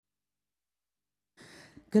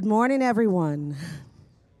Good morning, everyone.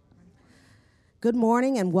 Good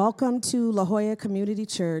morning and welcome to La Jolla Community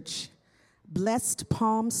Church. Blessed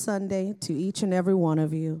Palm Sunday to each and every one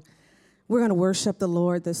of you. We're going to worship the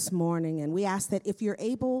Lord this morning, and we ask that if you're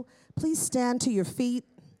able, please stand to your feet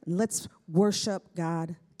and let's worship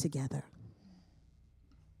God together.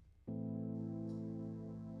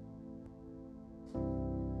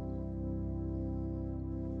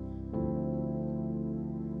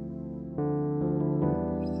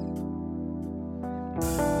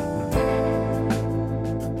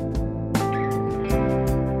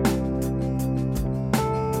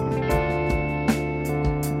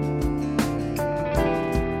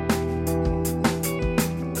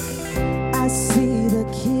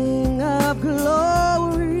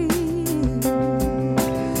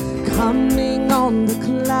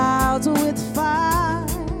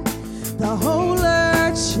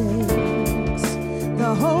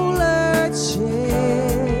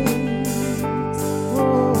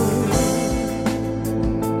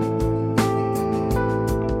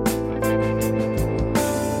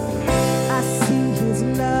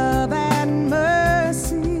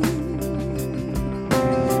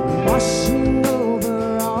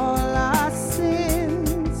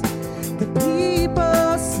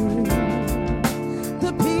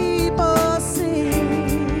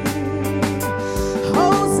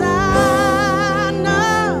 Hosanna,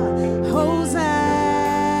 Hosanna.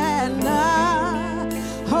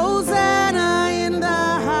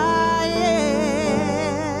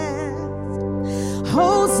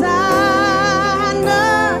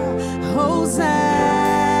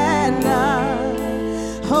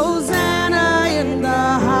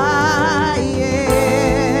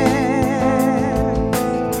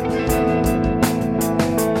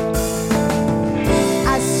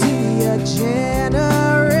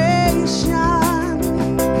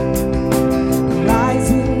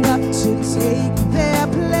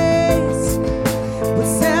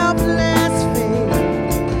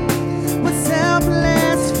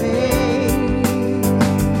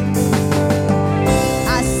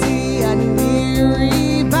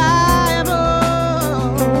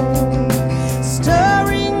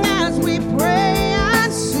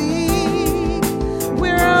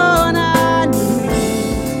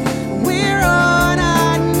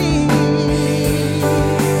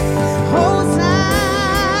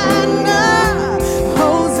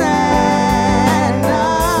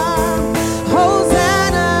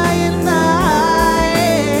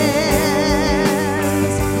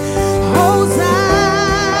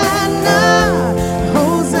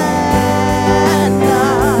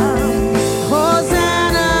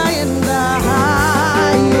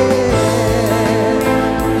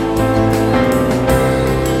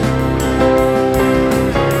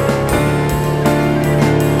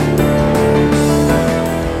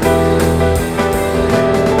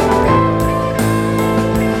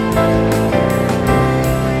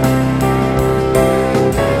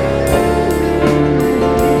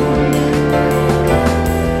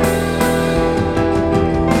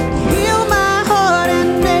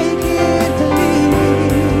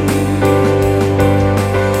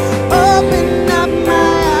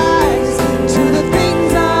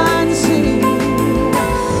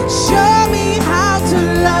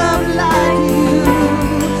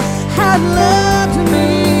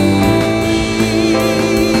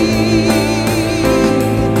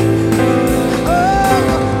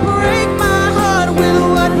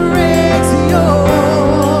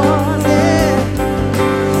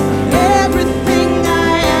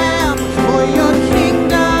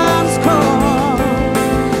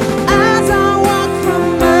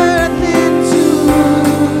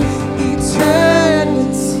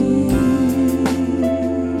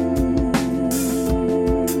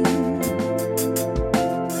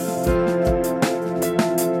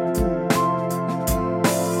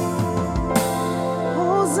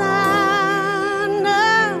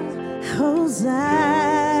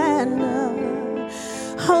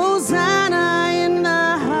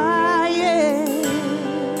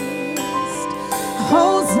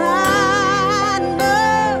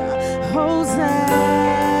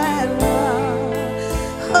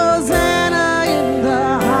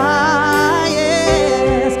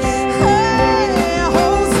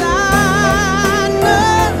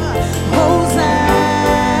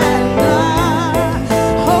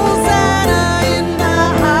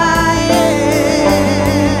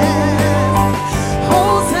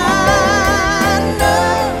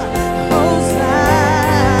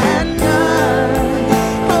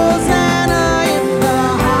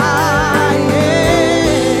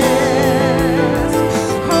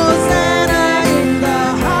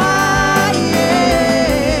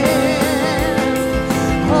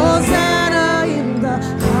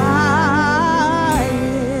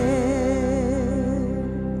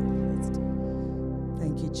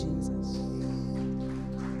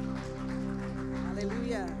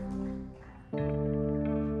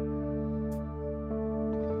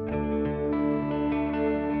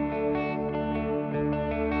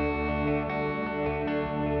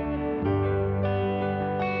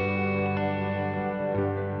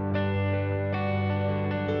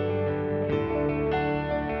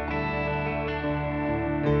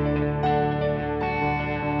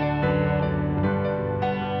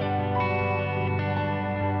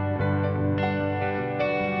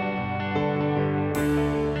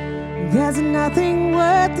 There's nothing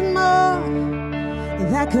worth more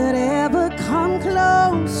that could ever come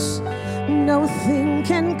close. Nothing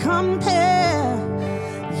can compare.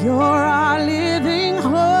 You're our living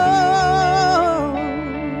hope.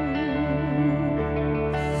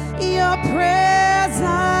 Your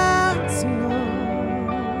presence, Lord.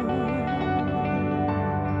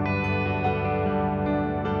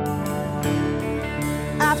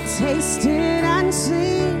 I've tasted and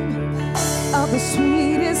seen of the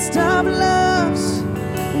sweetest of loves,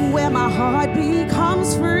 where my heart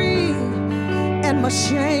becomes free and my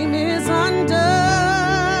shame is undone.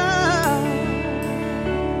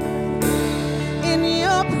 In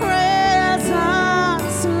your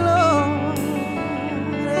presence, Lord.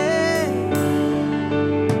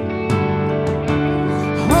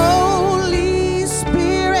 Holy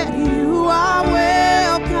Spirit, you are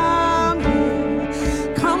welcome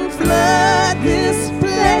here. Come flood this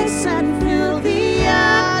place and fill the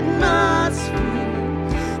atmosphere.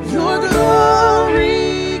 Your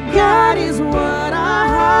glory, God, is what our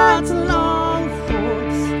hearts long for.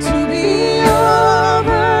 To be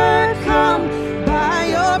overcome by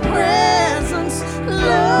your presence,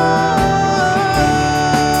 Lord.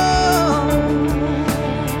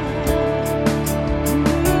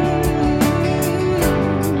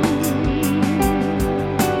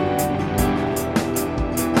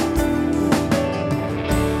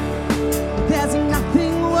 There's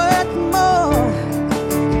nothing worth more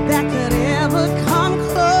that could ever come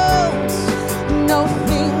close.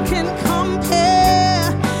 Nothing can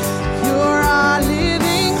compare. You're our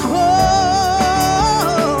living hope.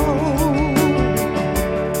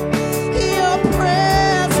 Your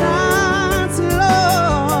presence,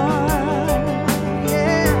 Lord.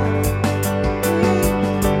 Yeah.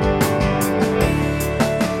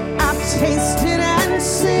 I've tasted and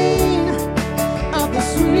seen of the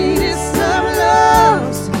sweetest of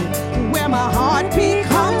loves, where my heart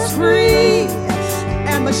becomes free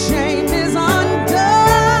and the shame is undone.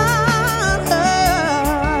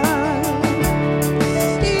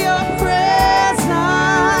 Your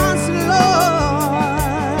presence, Lord.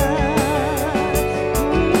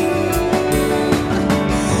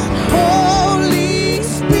 Holy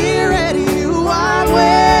Spirit, you are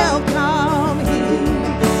welcome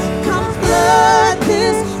here. Come flood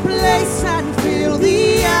this place and fill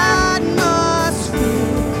the atmosphere.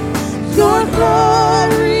 Your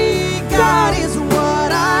glory, God, is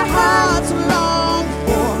what our hearts long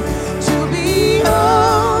for. To be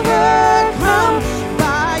overcome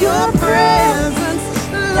by your presence,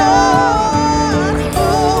 Lord.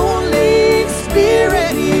 Holy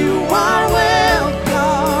Spirit, you are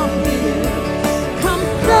welcome here. Come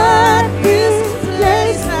flood this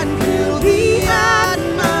place and fill the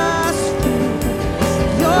atmosphere.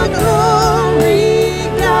 Your glory,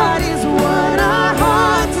 God, is what our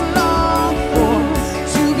hearts long for.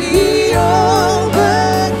 To be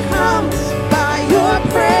overcome by your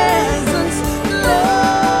presence,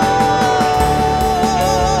 Lord.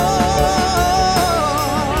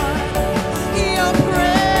 Your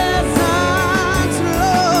presence,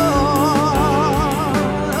 Lord.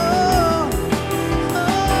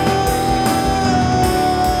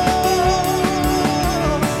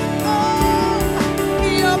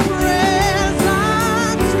 Your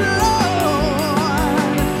presence, Lord.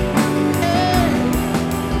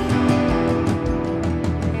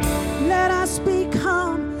 Let us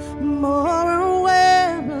become more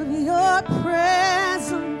aware of your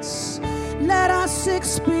presence. Let us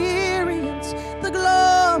experience the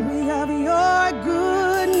glory of your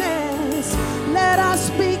goodness. Let us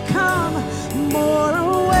become more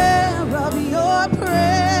aware of your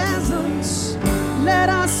presence. Let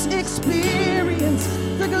us experience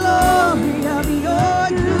the glory of your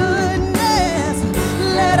goodness.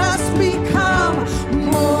 Let us become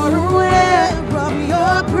more aware of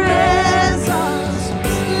your presence.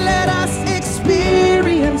 Let us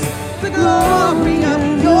experience the glory of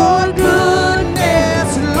your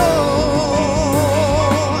goodness, Lord.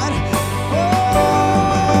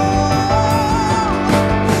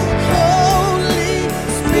 Holy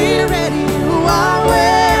Spirit, you are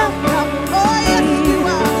welcome. Oh, yes, you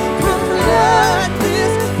are. Come flood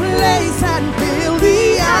this place and fill the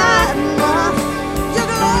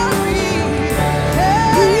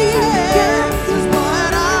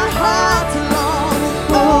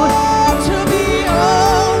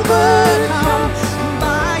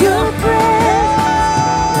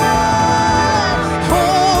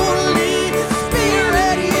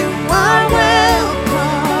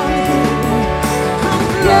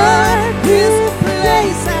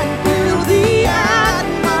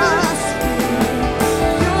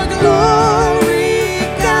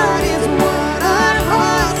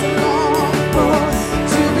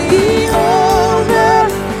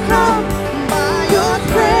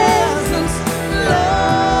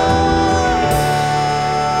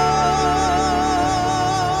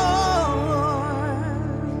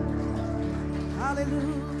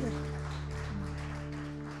Hallelujah.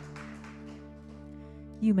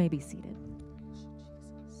 You may be seated.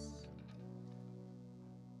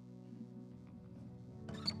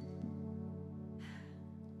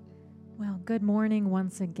 Well, good morning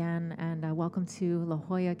once again, and welcome to La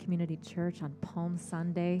Jolla Community Church on Palm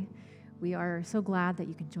Sunday. We are so glad that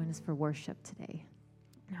you can join us for worship today.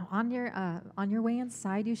 Now, on your way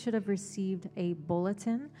inside, you should have received a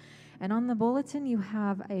bulletin, and on the bulletin, you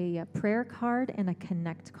have a prayer card and a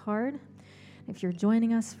connect card. If you're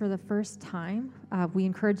joining us for the first time, we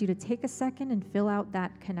encourage you to take a second and fill out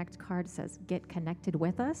that connect card. It says, "Get connected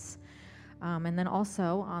with us." And then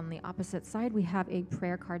also on the opposite side, we have a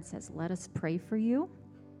prayer card that says, "Let us pray for you."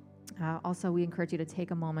 Also, we encourage you to take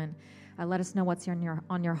a moment, let us know what's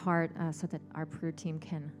on your heart so that our prayer team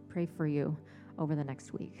can pray for you over the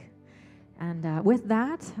next week. And with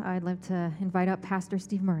that, I'd like to invite up Pastor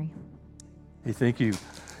Steve Murray. Hey, thank you.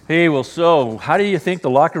 Hey, well, so how do you think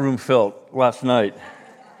the locker room felt last night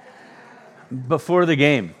before the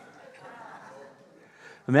game?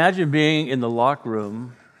 Imagine being in the locker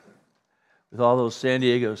room with all those San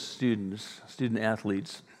Diego student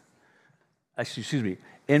athletes,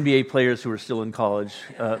 NBA players who are still in college,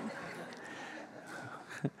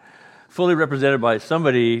 fully represented by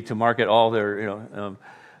somebody to market all their,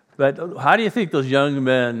 but how do you think those young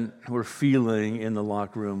men were feeling in the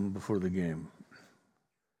locker room before the game?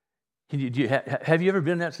 Have you ever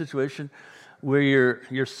been in that situation where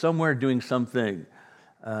you're somewhere doing something?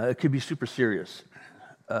 It could be super serious.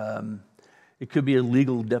 It could be a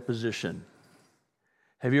legal deposition.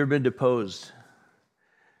 Have you ever been deposed?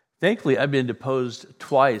 Thankfully, I've been deposed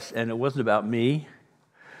twice, and it wasn't about me.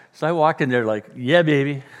 So I walked in there like, yeah,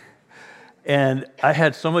 baby. And I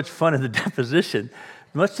had so much fun in the deposition,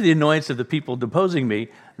 much to the annoyance of the people deposing me,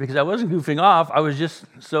 because I wasn't goofing off. I was just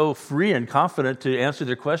so free and confident to answer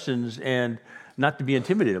their questions and not to be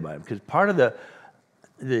intimidated by them. Because part of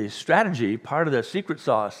the strategy, part of the secret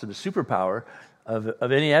sauce and the superpower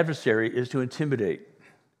of any adversary is to intimidate.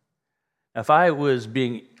 If I was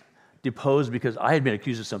being deposed because I had been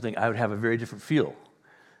accused of something, I would have a very different feel.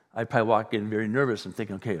 I'd probably walk in very nervous and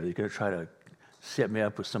thinking, okay, are they going to try to set me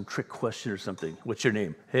up with some trick question or something? What's your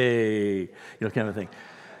name? Hey, kind of thing.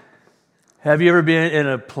 Have you ever been in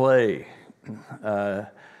a play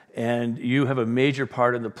and you have a major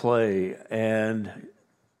part in the play and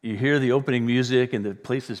you hear the opening music and the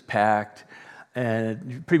place is packed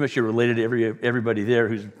and pretty much you're related to everybody there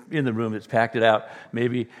who's in the room that's packed it out,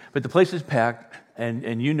 maybe, but the place is packed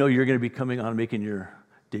and you know you're going to be coming on making your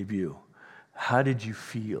debut. How did you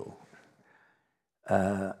feel?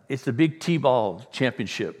 It's the big T-ball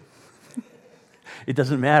championship. It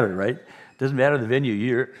doesn't matter, right? It doesn't matter the venue.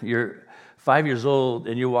 You're 5 years old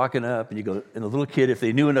and you're walking up and you go, and the little kid, if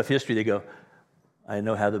they knew enough history, they go, I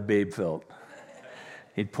know how the babe felt.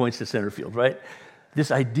 He points to center field, right? This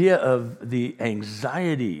idea of the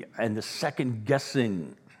anxiety and the second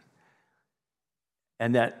guessing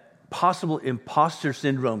and that possible imposter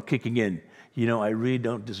syndrome kicking in. I really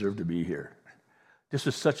don't deserve to be here. This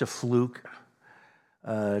was such a fluke.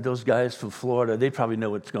 Those guys from Florida, they probably know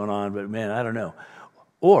what's going on, but man, I don't know.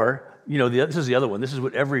 Or, this is the other one. This is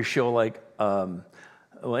what every show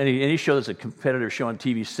any show that's a competitor show on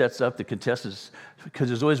TV sets up the contestants, because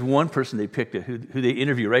there's always one person they pick who they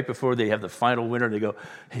interview right before they have the final winner, and they go,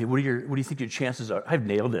 hey, what do you think your chances are? I've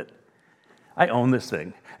nailed it. I own this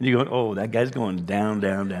thing. And you go, oh, that guy's going down,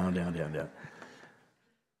 down, down, down, down, down.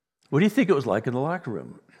 What do you think it was like in the locker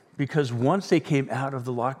room? Because once they came out of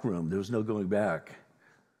the locker room, there was no going back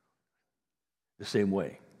the same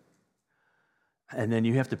way. And then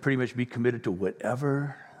you have to pretty much be committed to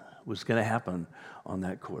whatever was going to happen on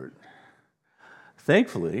that court.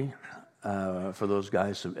 Thankfully, for those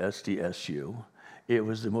guys from SDSU, it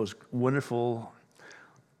was the most wonderful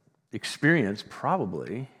experience,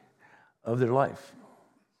 probably, of their life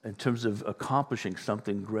in terms of accomplishing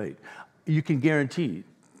something great. You can guarantee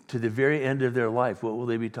to the very end of their life, what will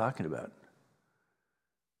they be talking about?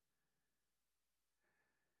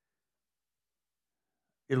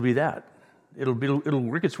 It'll be that. It'll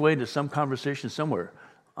work its way into some conversation somewhere.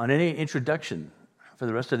 On any introduction for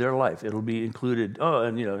the rest of their life, it'll be included. Oh,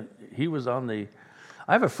 and he was on the.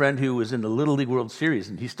 I have a friend who was in the Little League World Series,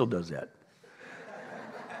 and he still does that.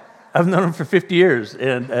 I've known him for 50 years,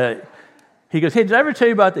 and he goes, "Hey, did I ever tell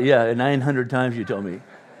you about that?" Yeah, 900 times you told me.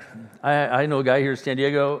 I know a guy here in San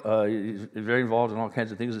Diego. He's very involved in all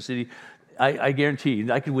kinds of things in the city. I guarantee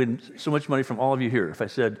you, I could win so much money from all of you here if I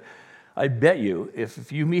said, I bet you,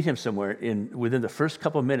 if you meet him somewhere, within the first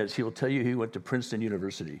couple of minutes, he will tell you he went to Princeton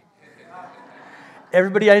University.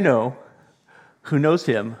 Everybody I know who knows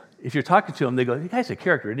him, if you're talking to him, they go, the guy's a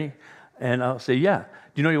character, isn't he? And I'll say, yeah.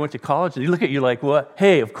 Do you know you went to college? And you look at you like, what?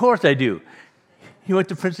 Hey, of course I do. You went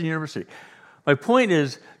to Princeton University. My point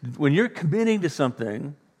is, when you're committing to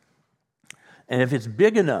something, and if it's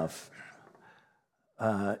big enough,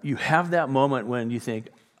 you have that moment when you think,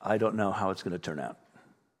 I don't know how it's going to turn out.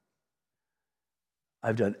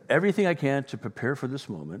 I've done everything I can to prepare for this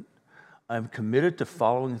moment. I'm committed to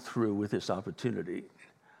following through with this opportunity.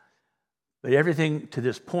 But everything to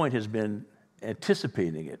this point has been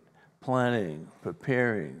anticipating it, planning,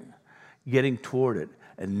 preparing, getting toward it.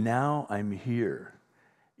 And now I'm here.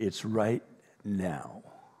 It's right now.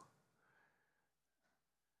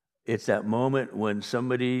 It's that moment when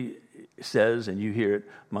somebody says, and you hear it,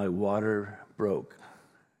 my water broke.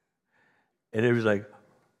 And everybody's like,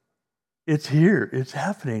 it's here, it's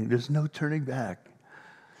happening, there's no turning back.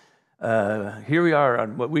 Here we are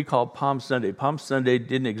on what we call Palm Sunday. Palm Sunday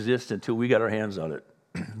didn't exist until we got our hands on it,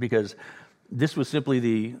 because this was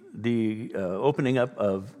simply the opening up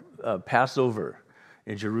of Passover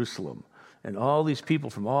in Jerusalem. And all these people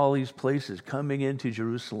from all these places coming into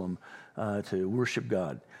Jerusalem to worship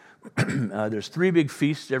God. There's 3 big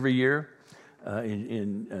feasts every year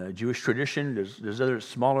in Jewish tradition. There's other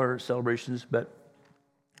smaller celebrations, but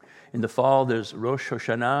in the fall there's Rosh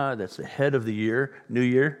Hashanah, that's the head of the year, New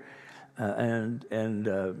Year, and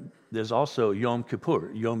there's also Yom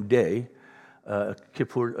Kippur, Yom Day,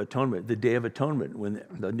 Kippur Atonement, the Day of Atonement, when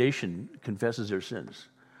the nation confesses their sins.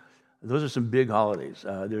 Those are some big holidays.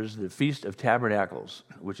 There's the Feast of Tabernacles,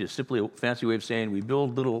 which is simply a fancy way of saying we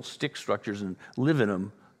build little stick structures and live in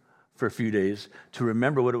them for a few days to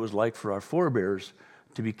remember what it was like for our forebears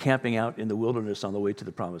to be camping out in the wilderness on the way to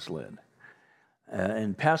the Promised Land.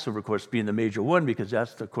 And Passover, of course, being the major one, because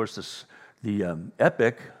that's, of course, the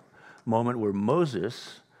epic moment where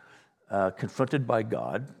Moses, confronted by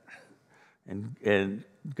God, and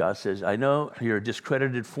God says, I know you're a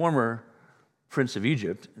discredited former prince of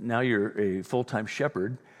Egypt, now you're a full-time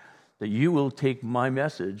shepherd, that you will take my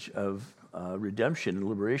message of redemption and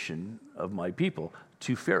liberation of my people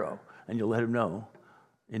to Pharaoh, and you'll let him know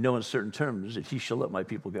in no uncertain terms that he shall let my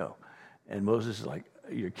people go. And Moses is like,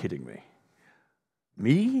 you're kidding me.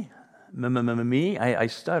 Me? Me? I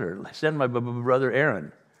stutter. Send my brother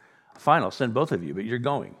Aaron. Fine, I'll send both of you, but you're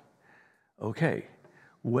going. Okay,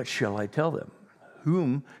 what shall I tell them?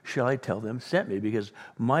 Whom shall I tell them sent me? Because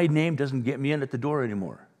my name doesn't get me in at the door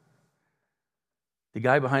anymore. The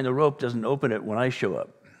guy behind the rope doesn't open it when I show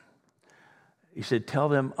up. He said, tell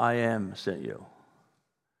them I am sent you.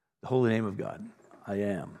 The holy name of God. I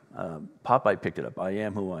am. Popeye picked it up. I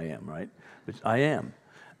am who I am, right? But I am.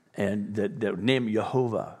 And the name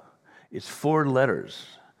Yehovah is 4 letters.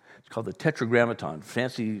 It's called the Tetragrammaton,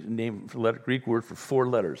 fancy name, Greek word for 4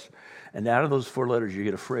 letters. And out of those 4 letters, you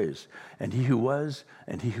get a phrase. And he who was,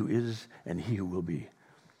 and he who is, and he who will be.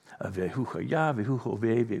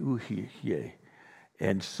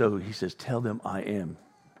 And so he says, tell them I am.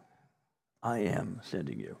 I am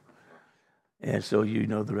sending you. And so you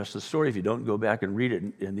know the rest of the story. If you don't, go back and read it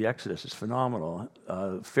in the Exodus. It's phenomenal.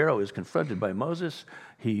 Pharaoh is confronted by Moses.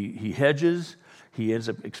 He hedges. He ends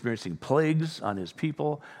up experiencing plagues on his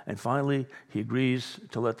people. And finally, he agrees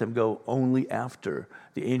to let them go only after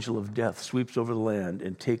the angel of death sweeps over the land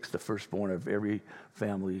and takes the firstborn of every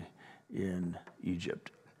family in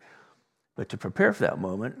Egypt. But to prepare for that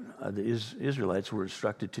moment, the Israelites were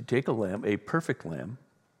instructed to take a lamb, a perfect lamb,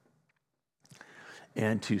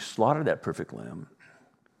 and to slaughter that perfect lamb,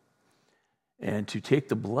 and to take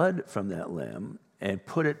the blood from that lamb and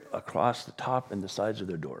put it across the top and the sides of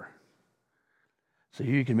their door. So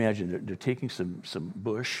you can imagine they're taking some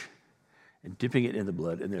bush and dipping it in the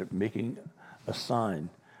blood, and they're making a sign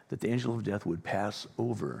that the angel of death would pass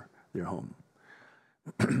over their home.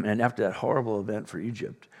 And after that horrible event for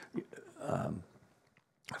Egypt,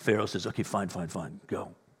 Pharaoh says, okay, fine,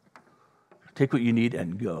 go. Take what you need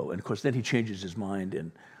and go. And of course, then he changes his mind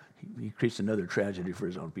and he creates another tragedy for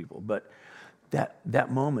his own people. But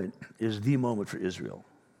that moment is the moment for Israel.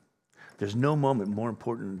 There's no moment more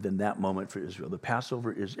important than that moment for Israel. The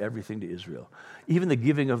Passover is everything to Israel. Even the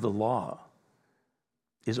giving of the law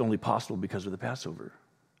is only possible because of the Passover.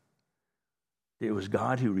 It was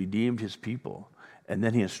God who redeemed his people, and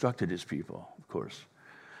then he instructed his people, of course.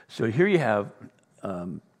 So here you have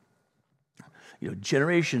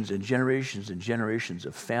generations and generations and generations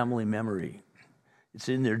of family memory. It's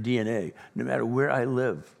in their DNA. No matter where I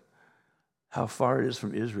live, how far it is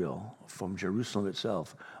from Israel, from Jerusalem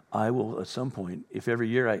itself, I will at some point, if every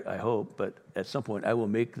year I hope, but at some point I will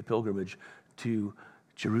make the pilgrimage to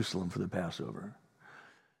Jerusalem for the Passover.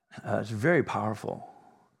 It's very powerful,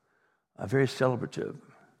 very celebrative.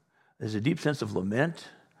 There's a deep sense of lament,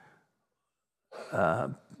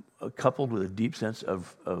 coupled with a deep sense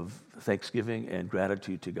of thanksgiving and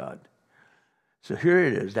gratitude to God. So here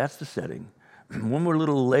it is. That's the setting. One more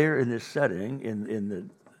little layer in this setting, in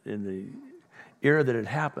the era that it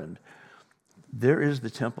happened, there is the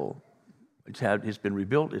temple. It's been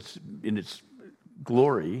rebuilt. It's in its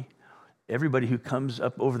glory. Everybody who comes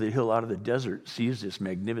up over the hill out of the desert sees this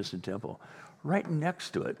magnificent temple. Right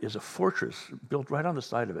next to it is a fortress built right on the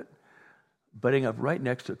side of it, butting up right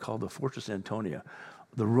next to it, called the Fortress Antonia.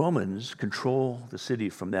 The Romans control the city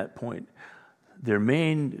from that point. Their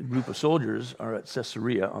main group of soldiers are at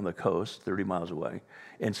Caesarea on the coast, 30 miles away,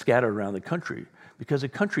 and scattered around the country, because the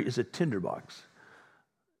country is a tinderbox.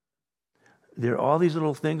 There are all these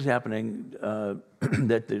little things happening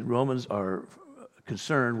that the Romans are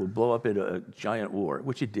concerned will blow up into a giant war,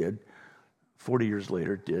 which it did. 40 years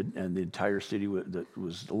later, it did, and the entire city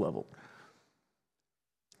was leveled.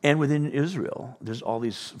 And within Israel, there's all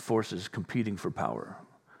these forces competing for power.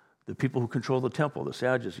 The people who control the temple, the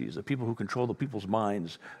Sadducees, the people who control the people's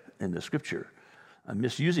minds in the scripture,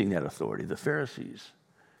 misusing that authority, the Pharisees.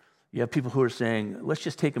 You have people who are saying, let's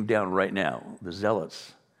just take them down right now, the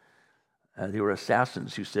Zealots. They were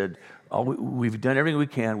assassins who said, we've done everything we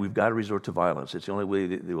can, we've got to resort to violence. It's the only way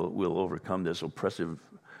that we'll overcome this oppressive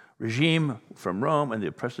regime from Rome and the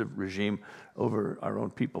oppressive regime over our own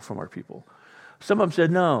people from our people. Some of them said,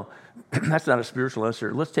 no, that's not a spiritual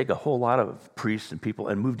answer. Let's take a whole lot of priests and people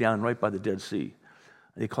and move down right by the Dead Sea.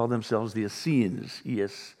 They called themselves the Essenes,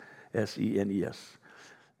 E-S-S-E-N-E-S.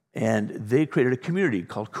 And they created a community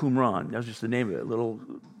called Qumran. That was just the name of it, a little,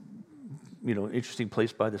 interesting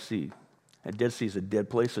place by the sea. And Dead Sea is a dead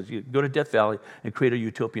place, so you go to Death Valley and create a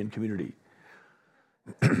utopian community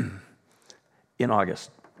in August.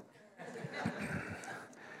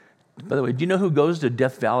 By the way, do you know who goes to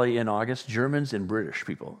Death Valley in August? Germans and British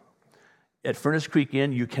people. At Furnace Creek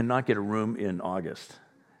Inn, you cannot get a room in August.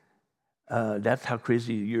 That's how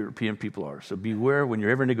crazy European people are. So beware when you're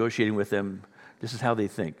ever negotiating with them. This is how they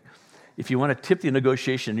think. If you want to tip the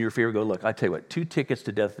negotiation in your favor, go, look, I tell you what, 2 tickets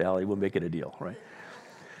to Death Valley, we'll make it a deal, right?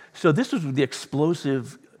 So this was the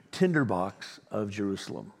explosive tinderbox of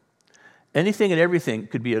Jerusalem. Anything and everything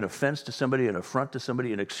could be an offense to somebody, an affront to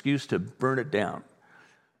somebody, an excuse to burn it down.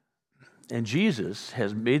 And Jesus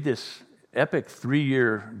has made this epic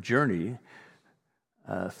 3-year journey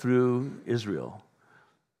through Israel,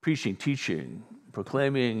 preaching, teaching,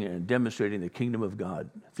 proclaiming, and demonstrating the kingdom of God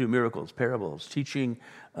through miracles, parables, teaching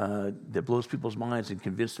that blows people's minds and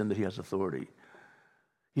convinces them that he has authority.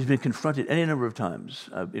 He's been confronted any number of times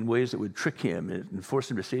in ways that would trick him and force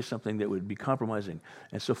him to say something that would be compromising,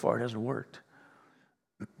 and so far it hasn't worked.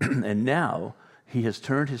 And now he has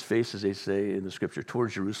turned his face, as they say in the scripture,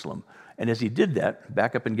 towards Jerusalem. And as he did that,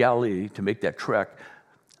 back up in Galilee to make that trek,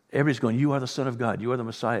 everybody's going, you are the Son of God, you are the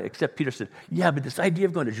Messiah. Except Peter said, yeah, but this idea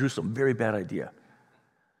of going to Jerusalem, very bad idea.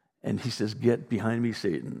 And he says, get behind me,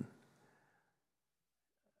 Satan.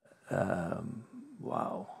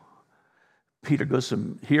 Wow. Peter goes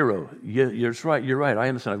from hero, you're right, I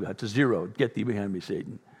am the Son of God, to zero, get thee behind me,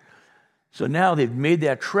 Satan. So now they've made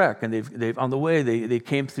that trek, and they've on the way, they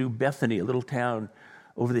came through Bethany, a little town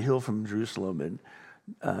over the hill from Jerusalem,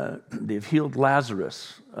 and they've healed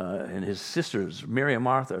Lazarus, and his sisters, Mary and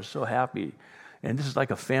Martha, are so happy. And this is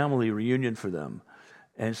like a family reunion for them.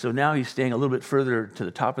 And so now he's staying a little bit further to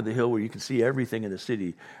the top of the hill where you can see everything in the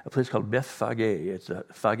city, a place called Bethphage.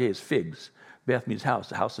 Phage is figs. Beth means house,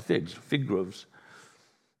 the house of figs, fig groves.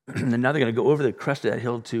 And now they're going to go over the crest of that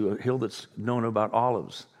hill to a hill that's known about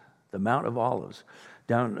olives, the Mount of Olives,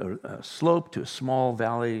 down a slope to a small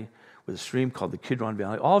valley with a stream called the Kidron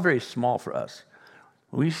Valley, all very small for us.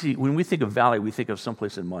 When we think of valley, we think of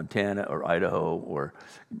someplace in Montana or Idaho or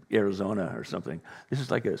Arizona or something. This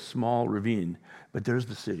is like a small ravine, but there's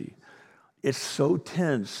the city. It's so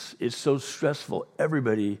tense, it's so stressful.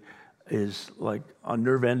 Everybody is like on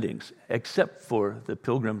nerve endings, except for the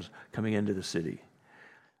pilgrims coming into the city.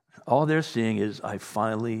 All they're seeing is, I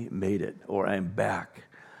finally made it, or I'm back.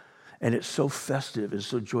 And it's so festive, it's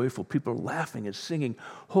so joyful. People are laughing and singing.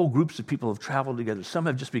 Whole groups of people have traveled together. Some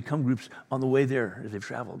have just become groups on the way there as they've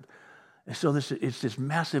traveled. And so it's this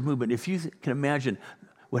massive movement. If you can imagine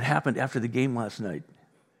what happened after the game last night,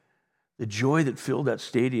 the joy that filled that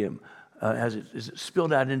stadium as it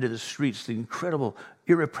spilled out into the streets, the incredible,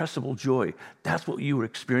 irrepressible joy, that's what you were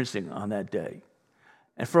experiencing on that day.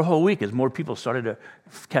 And for a whole week, as more people started to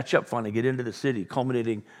catch up, finally get into the city,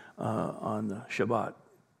 culminating on the Shabbat.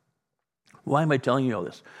 Why am I telling you all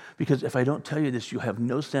this? Because if I don't tell you this, you'll have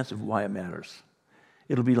no sense of why it matters.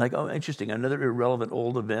 It'll be like, oh, interesting, another irrelevant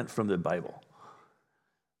old event from the Bible.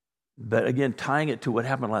 But again, tying it to what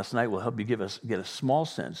happened last night will help you get a small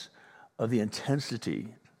sense of the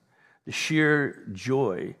intensity the sheer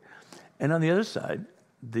joy. And on the other side,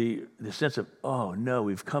 the sense of, oh no,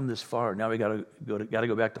 we've come this far. Now we got to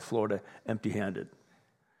go back to Florida empty-handed.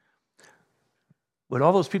 What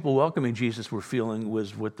all those people welcoming Jesus were feeling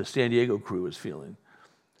was what the San Diego crew was feeling.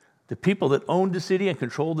 The people that owned the city and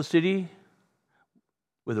controlled the city,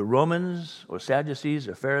 whether Romans or Sadducees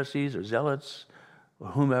or Pharisees or Zealots or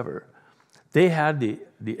whomever, they had the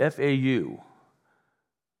FAU,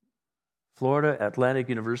 Florida Atlantic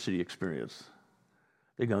University experience.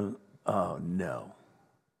 They're going, oh no.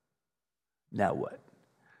 Now what?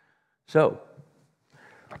 So,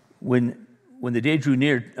 when the day drew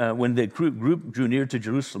near, when the group drew near to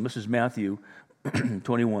Jerusalem, this is Matthew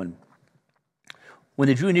 21. When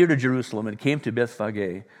they drew near to Jerusalem and came to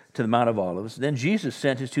Bethphage, to the Mount of Olives, then Jesus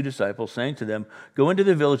sent his 2 disciples, saying to them, "Go into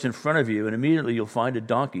the village in front of you, and immediately you'll find a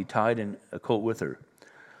donkey tied and a colt with her.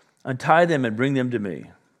 Untie them and bring them to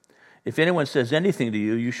me. If anyone says anything to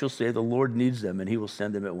you, you shall say, 'The Lord needs them,' and he will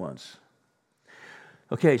send them at once."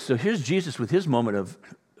 Okay, so here's Jesus with his moment of,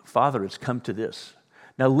 Father, it's come to this.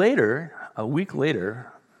 Now later, a week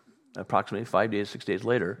later, approximately 5 days, 6 days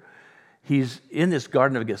later, he's in this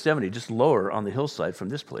Garden of Gethsemane, just lower on the hillside from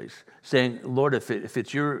this place, saying, "Lord, if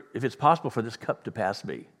it's possible for this cup to pass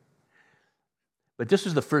me." But this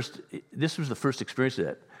was the first experience of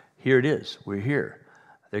that. Here it is. We're here.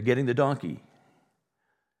 They're getting the donkey.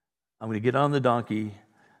 I'm going to get on the donkey,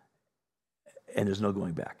 and there's no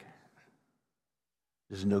going back.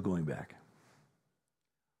 There's no going back.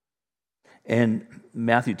 And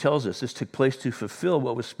Matthew tells us this took place to fulfill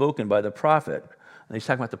what was spoken by the prophet. And he's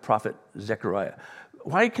talking about the prophet Zechariah.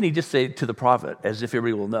 Why can he just say to the prophet as if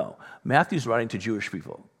everybody will know? Matthew's writing to Jewish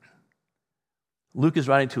people. Luke is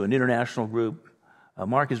writing to an international group.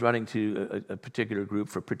 Mark is writing to a particular group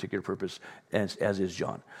for a particular purpose, as is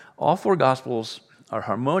John. All 4 Gospels are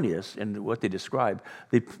harmonious in what they describe.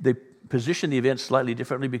 They position the events slightly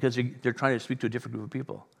differently because they're trying to speak to a different group of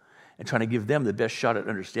people and trying to give them the best shot at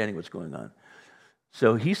understanding what's going on.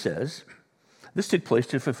 So he says, this took place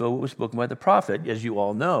to fulfill what was spoken by the prophet, as you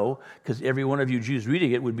all know, because every one of you Jews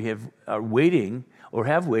reading it are waiting or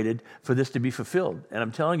have waited for this to be fulfilled. And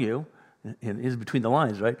I'm telling you, and it is between the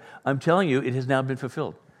lines, right? I'm telling you, it has now been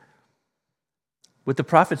fulfilled. What the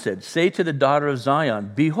prophet said, "Say to the daughter of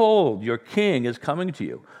Zion, behold, your king is coming to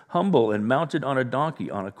you, humble and mounted on a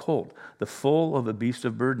donkey, on a colt, the foal of a beast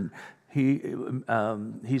of burden."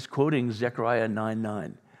 He's quoting Zechariah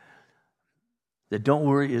 9:9. That don't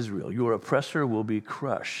worry, Israel, your oppressor will be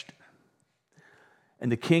crushed.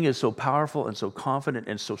 And the king is so powerful and so confident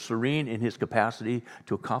and so serene in his capacity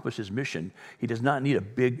to accomplish his mission, he does not need a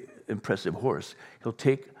big, impressive horse. He'll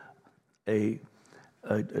take a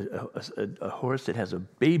horse that has a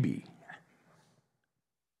baby.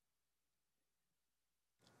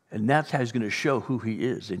 And that's how he's going to show who he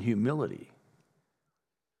is in humility.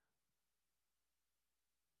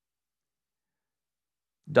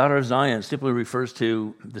 Daughter of Zion simply refers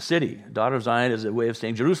to the city. Daughter of Zion is a way of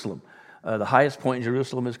saying Jerusalem. The highest point in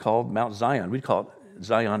Jerusalem is called Mount Zion. We'd call it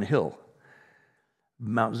Zion Hill.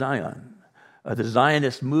 Mount Zion. The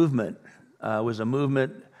Zionist movement was a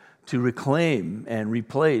movement to reclaim and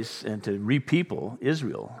replace and to repeople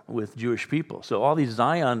Israel with Jewish people. So all these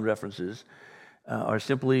Zion references are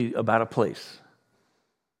simply about a place.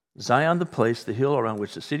 Zion, the place, the hill around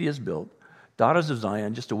which the city is built. Daughters of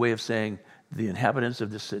Zion, just a way of saying the inhabitants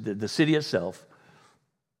of the city itself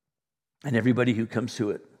and everybody who comes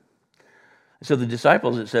to it. So the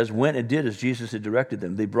disciples, it says, went and did as Jesus had directed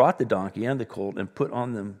them. They brought the donkey and the colt and put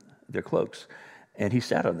on them their cloaks, and he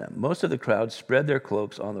sat on them. Most of the crowd spread their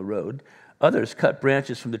cloaks on the road. Others cut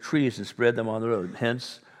branches from the trees and spread them on the road,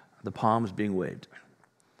 hence the palms being waved.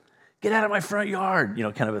 Get out of my front yard,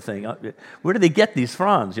 kind of a thing. Where do they get these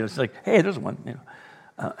fronds? It's like, hey, there's one.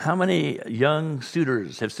 How many young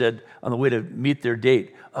suitors have said on the way to meet their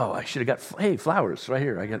date, oh, I should have got, flowers right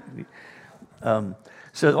here. I got.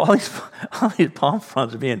 So all these palm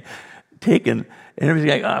fronds are being taken, and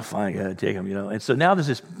everybody's like, fine, I got to take them, And so now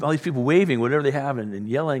there's all these people waving whatever they have and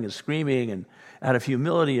yelling and screaming, and out of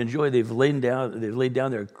humility and joy, they've laid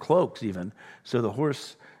down their cloaks even, so the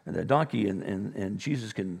horse and the donkey and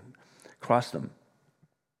Jesus can cross them.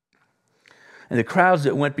 And the crowds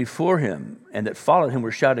that went before him and that followed him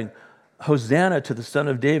were shouting, Hosanna to the Son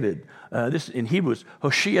of David. This in Hebrew is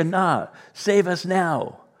Hoshiana, save us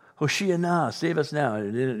now. Hoshiana, save us now. It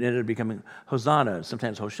ended up becoming Hosanna,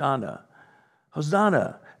 sometimes Hoshana.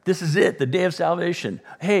 Hosanna, this is it, the day of salvation.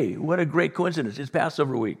 Hey, what a great coincidence. It's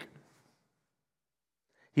Passover week.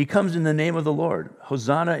 He comes in the name of the Lord.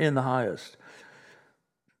 Hosanna in the highest.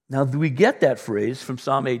 Now, we get that phrase from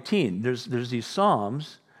Psalm 18. There's these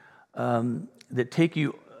psalms that take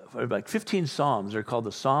you like 15 psalms. They're called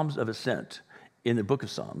the Psalms of Ascent in the book of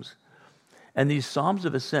Psalms. And these Psalms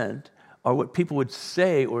of Ascent are what people would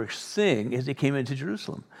say or sing as they came into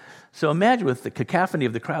Jerusalem. So imagine with the cacophony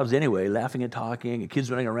of the crowds anyway, laughing and talking, and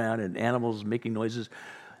kids running around, and animals making noises,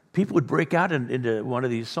 people would break out into one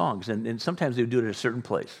of these songs, and sometimes they would do it at a certain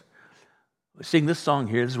place. Sing this song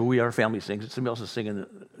here, this is where we, our family sings it, somebody else is singing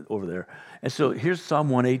over there. And so here's Psalm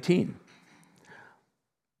 118.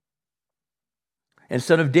 And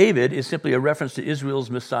Son of David is simply a reference to Israel's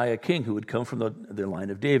Messiah king who would come from the line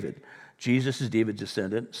of David. Jesus is David's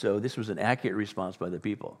descendant, so this was an accurate response by the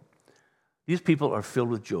people. These people are filled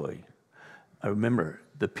with joy. I remember,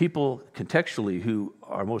 the people contextually who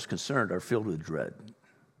are most concerned are filled with dread.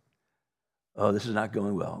 Oh, this is not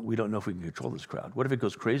going well. We don't know if we can control this crowd. What if it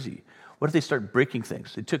goes crazy? What if they start breaking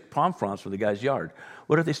things? They took palm fronds from the guy's yard.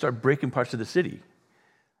 What if they start breaking parts of the city?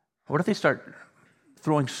 What if they start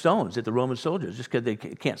throwing stones at the Roman soldiers just because they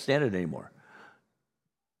can't stand it anymore?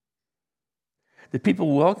 The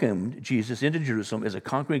people welcomed Jesus into Jerusalem as a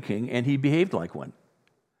conquering king, and he behaved like one.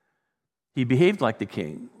 He behaved like the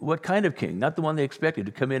king. What kind of king? Not the one they expected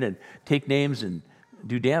to come in and take names and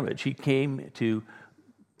do damage. He came to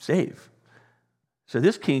save. So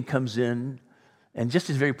this king comes in, and just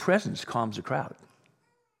his very presence calms the crowd.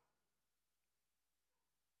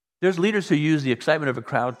 There's leaders who use the excitement of a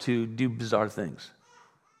crowd to do bizarre things,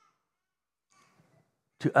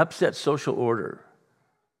 to upset social order,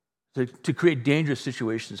 to create dangerous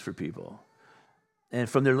situations for people. And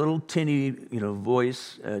from their little tinny,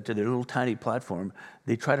 voice to their little tiny platform,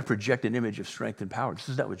 they try to project an image of strength and power. This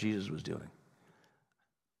is not what Jesus was doing.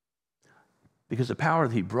 Because the power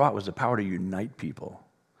that he brought was the power to unite people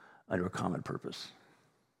under a common purpose.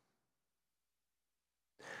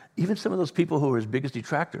 Even some of those people who were his biggest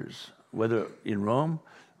detractors, whether in Rome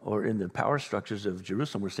or in the power structures of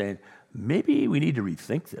Jerusalem, were saying, maybe we need to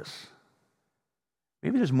rethink this.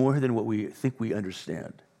 Maybe there's more than what we think we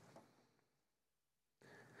understand.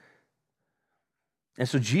 And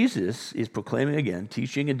so Jesus is proclaiming again,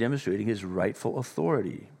 teaching and demonstrating his rightful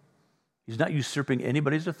authority. He's not usurping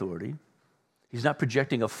anybody's authority. He's not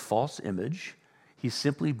projecting a false image. He's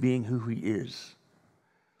simply being who he is.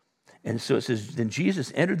 And so it says, then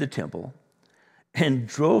Jesus entered the temple and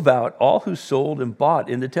drove out all who sold and bought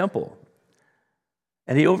in the temple.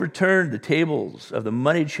 And he overturned the tables of the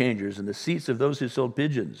money changers and the seats of those who sold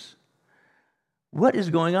pigeons. What is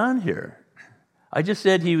going on here? I just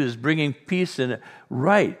said he was bringing peace and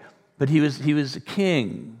right, but he was a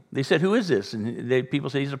king. They said, who is this? And people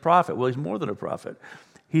say he's a prophet. Well, he's more than a prophet.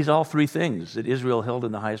 He's all three things that Israel held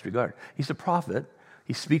in the highest regard. He's a prophet.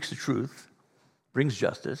 He speaks the truth, brings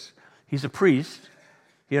justice. He's a priest.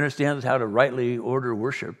 He understands how to rightly order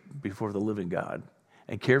worship before the living God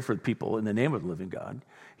and care for people in the name of the living God.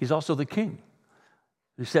 He's also the king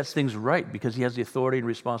who sets things right because he has the authority and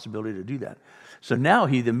responsibility to do that. So now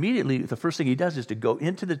the first thing he does is to go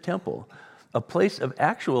into the temple, a place of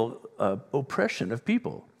actual oppression of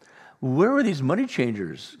people. Where were these money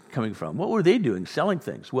changers coming from? What were they doing, selling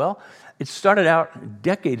things? Well, it started out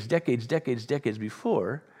decades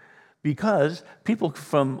before, because people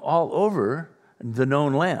from all over the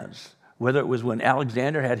known lands, whether it was when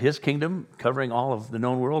Alexander had his kingdom covering all of the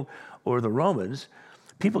known world or the Romans,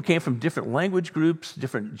 people came from different language groups,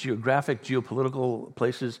 different geographic, geopolitical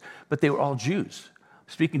places, but they were all Jews,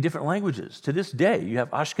 speaking different languages. To this day, you have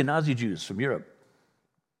Ashkenazi Jews from Europe.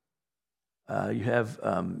 You have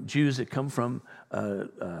Jews that come from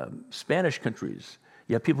Spanish countries.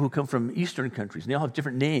 You have people who come from Eastern countries, and they all have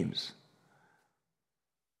different names.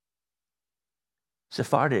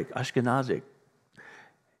 Sephardic, Ashkenazic.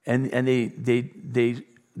 And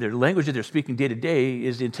their language that they're speaking day to day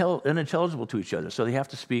is unintelligible to each other, so they have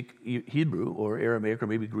to speak Hebrew or Aramaic or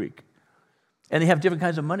maybe Greek. And they have different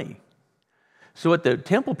kinds of money. So what the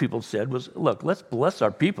temple people said was, look, let's bless our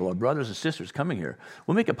people, our brothers and sisters coming here.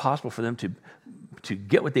 We'll make it possible for them to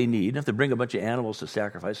get what they need. And if they bring a bunch of animals to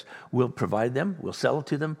sacrifice, we'll provide them, we'll sell it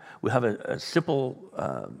to them, we'll have a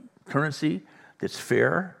simple currency that's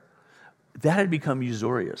fair. That had become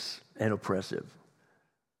usurious and oppressive.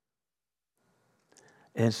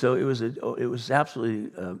 And so it was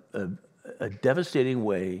absolutely a devastating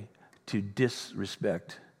way to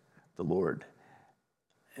disrespect the Lord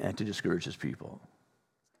and to discourage his people.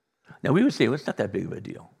 Now, we would say, well, it's not that big of a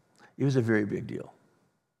deal. It was a very big deal.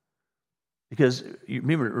 Because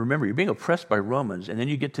remember, you're being oppressed by Romans, and then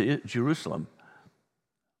you get to Jerusalem,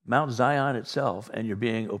 Mount Zion itself, and you're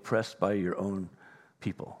being oppressed by your own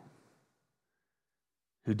people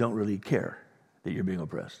who don't really care that you're being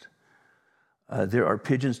oppressed. There are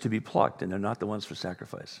pigeons to be plucked, and they're not the ones for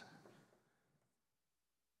sacrifice.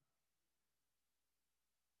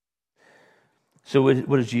 So what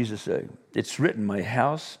does Jesus say? It's written, my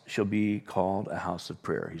house shall be called a house of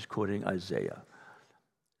prayer. He's quoting Isaiah.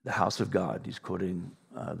 The house of God. He's quoting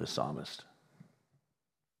the psalmist.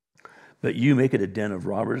 But you make it a den of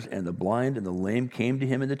robbers, and the blind and the lame came to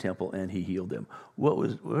him in the temple, and he healed them.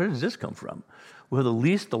 Where does this come from? Well, the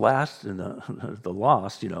least, the last, and the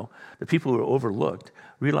lost, the people who are overlooked,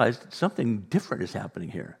 realized something different is happening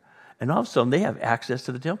here. And all of a sudden, they have access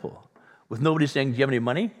to the temple. With nobody saying, do you have any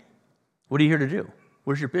money? What are you here to do?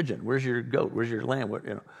 Where's your pigeon? Where's your goat? Where's your lamb?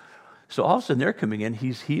 So all of a sudden, they're coming in.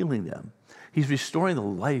 He's healing them. He's restoring the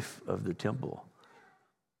life of the temple.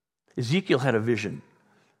 Ezekiel had a vision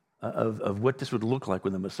of what this would look like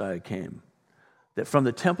when the Messiah came. That from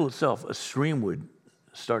the temple itself, a stream would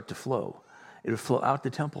start to flow. It would flow out the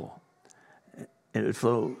temple. And it would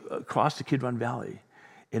flow across the Kidron Valley.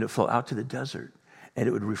 And it would flow out to the desert. And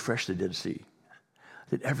it would refresh the Dead Sea.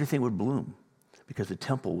 That everything would bloom because the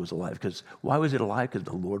temple was alive. Because why was it alive? Because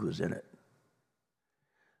the Lord was in it.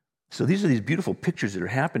 So these are these beautiful pictures that are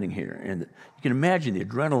happening here. And you can imagine the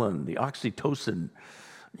adrenaline, the oxytocin,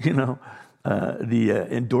 the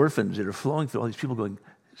endorphins that are flowing through all these people going,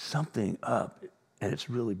 something up, and it's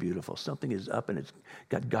really beautiful. Something is up, and it's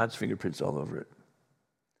got God's fingerprints all over it.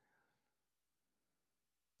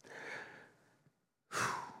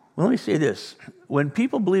 Well, let me say this. When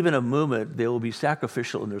people believe in a movement, they will be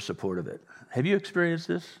sacrificial in their support of it. Have you experienced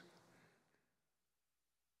this?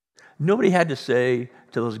 Nobody had to say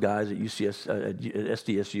to those guys at UCS, at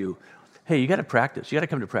SDSU, hey, you got to practice. You got to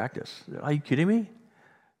come to practice. Are you kidding me?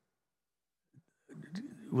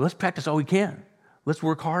 Well, let's practice all we can. Let's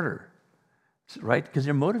work harder, right? Because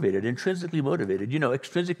they're motivated, intrinsically motivated.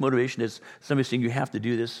 Extrinsic motivation is somebody saying, you have to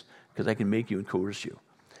do this because I can make you and coerce you.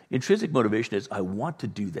 Intrinsic motivation is, I want to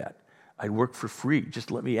do that. I work for free. Just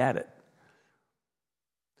let me at it.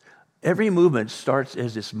 Every movement starts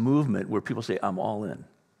as this movement where people say, I'm all in.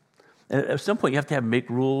 And at some point, you have to make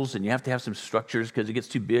rules, and you have to have some structures because it gets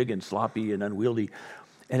too big and sloppy and unwieldy.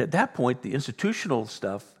 And at that point, the institutional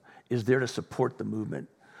stuff is there to support the movement.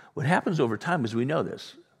 What happens over time is we know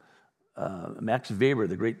this. Max Weber,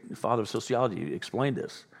 the great father of sociology, explained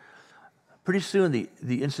this. Pretty soon,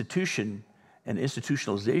 the institution and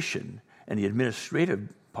institutionalization and the administrative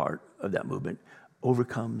part of that movement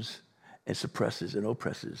overcomes and suppresses and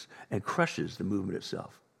oppresses and crushes the movement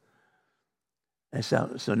itself. And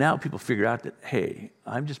so now people figure out that, hey,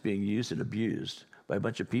 I'm just being used and abused by a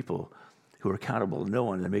bunch of people who are accountable to no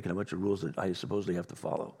one, and they're making a bunch of rules that I supposedly have to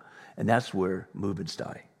follow. And that's where movements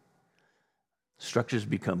die. Structures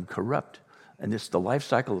become corrupt, and it's the life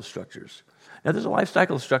cycle of structures. Now, there's a life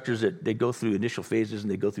cycle of structures that they go through initial phases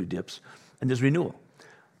and they go through dips, and there's renewal.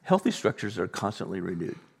 Healthy structures are constantly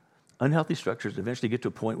renewed. Unhealthy structures eventually get to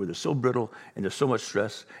a point where they're so brittle and there's so much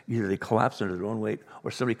stress, either they collapse under their own weight or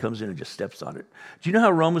somebody comes in and just steps on it. Do you know how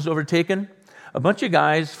Rome was overtaken? A bunch of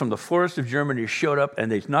guys from the forest of Germany showed up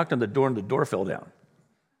and they knocked on the door and the door fell down.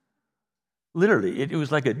 Literally, it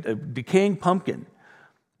was like a decaying pumpkin.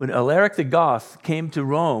 When Alaric the Goth came to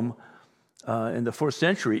Rome in the 4th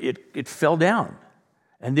century, it fell down.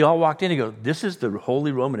 And they all walked in and go, this is the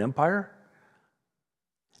Holy Roman Empire?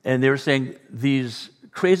 And they were saying, these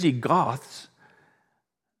crazy Goths,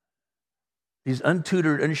 these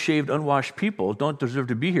untutored, unshaved, unwashed people don't deserve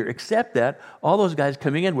to be here, except that all those guys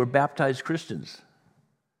coming in were baptized Christians.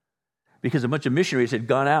 Because a bunch of missionaries had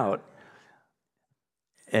gone out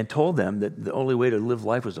and told them that the only way to live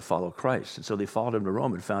life was to follow Christ. And so they followed him to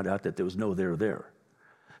Rome and found out that there was no there.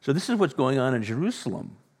 So this is what's going on in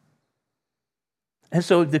Jerusalem. And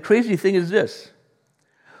so the crazy thing is this.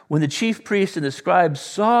 When the chief priests and the scribes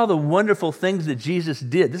saw the wonderful things that Jesus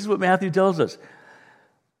did, this is what Matthew tells us.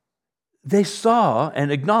 They saw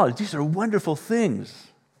and acknowledged these are wonderful things.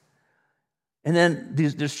 And then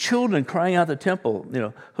there's children crying out the temple,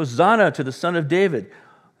 Hosanna to the Son of David.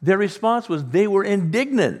 Their response was they were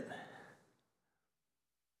indignant.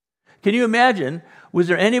 Can you imagine, was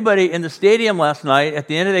there anybody in the stadium last night at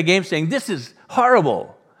the end of the game saying, this is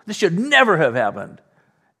horrible, this should never have happened?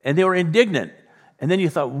 And they were indignant. And then you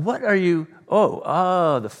thought, what are you?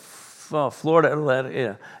 Florida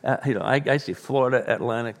Atlantic. I see Florida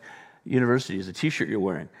Atlantic University is a T-shirt you're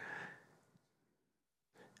wearing.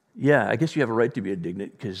 Yeah, I guess you have a right to be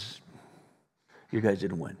indignant because you guys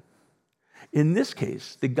didn't win. In this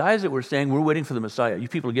case, the guys that were saying, we're waiting for the Messiah. You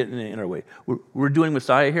people are getting in our way. We're doing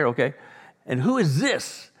Messiah here, okay? And who is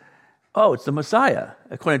this? Oh, it's the Messiah,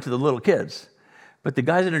 according to the little kids. But the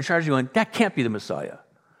guys that are in charge are going, that can't be the Messiah.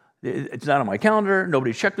 It's not on my calendar.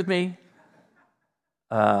 Nobody checked with me.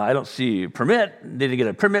 I don't see a permit. They didn't get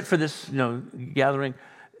a permit for this, gathering.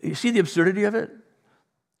 You see the absurdity of it?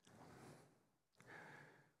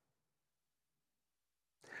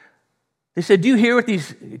 They said, do you hear what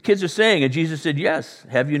these kids are saying? And Jesus said, yes.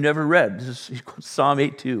 Have you never read? This is Psalm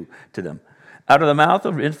 8:2 to them. Out of the mouth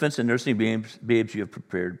of infants and nursing babes you have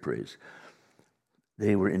prepared praise.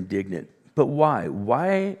 They were indignant. But why?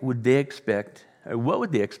 Why would they expect, or what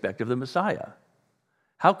would they expect of the Messiah?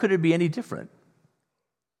 How could it be any different?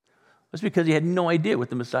 It's because he had no idea what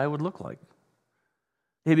the Messiah would look like.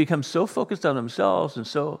 They had become so focused on themselves and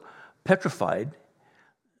so petrified,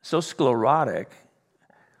 so sclerotic,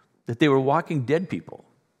 that they were walking dead people.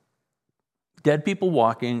 Dead people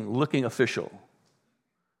walking, looking official,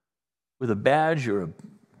 with a badge or a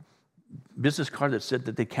business card that said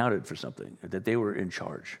that they counted for something, that they were in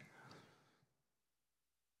charge.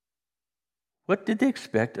 What did they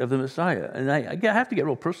expect of the Messiah? And I have to get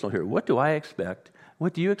real personal here. What do I expect?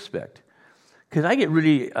 What do you expect? Because I get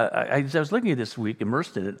really, as I was looking at this week,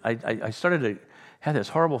 immersed in it, I started to have this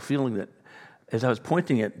horrible feeling that as I was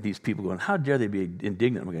pointing at these people going, how dare they be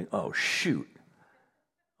indignant? I'm going, oh, shoot.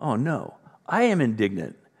 Oh, no. I am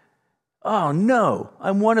indignant. Oh, no.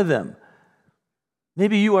 I'm one of them.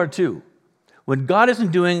 Maybe you are too. When God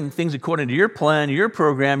isn't doing things according to your plan, your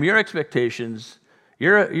program, your expectations,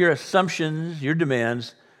 your assumptions, your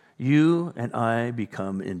demands, you and I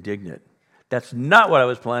become indignant. That's not what I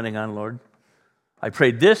was planning on, Lord. I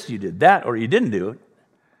prayed this, you did that, or you didn't do it.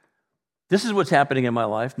 This is what's happening in my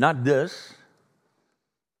life, not this.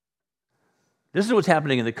 This is what's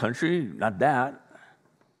happening in the country, not that.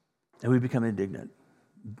 And we become indignant.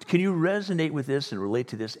 Can you resonate with this and relate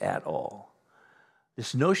to this at all?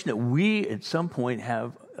 This notion that we, at some point,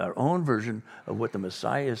 have our own version of what the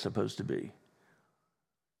Messiah is supposed to be.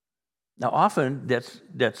 Now, often,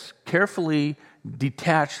 that's carefully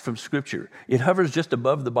detached from Scripture. It hovers just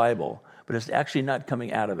above the Bible, but it's actually not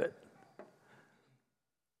coming out of it.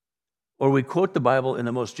 Or we quote the Bible in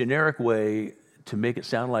the most generic way to make it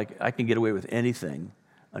sound like I can get away with anything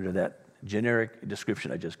under that generic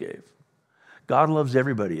description I just gave. God loves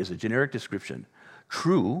everybody is a generic description.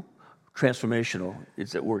 True, transformational,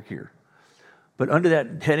 it's at work here. But under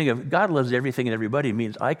that heading of God loves everything and everybody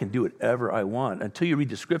means I can do whatever I want until you read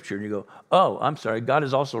the Scripture and you go, oh, I'm sorry, God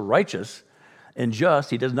is also righteous and just.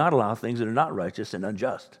 He does not allow things that are not righteous and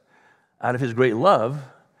unjust. Out of his great love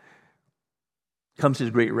comes his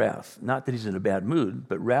great wrath. Not that he's in a bad mood,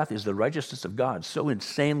 but wrath is the righteousness of God, so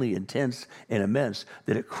insanely intense and immense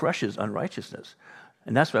that it crushes unrighteousness.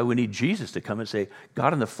 And that's why we need Jesus to come and say,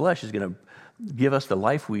 God in the flesh is going to give us the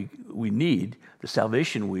life we need, the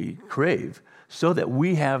salvation we crave, so that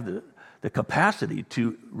we have the capacity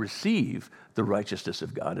to receive the righteousness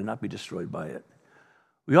of God and not be destroyed by it.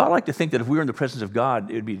 We all like to think that if we were in the presence of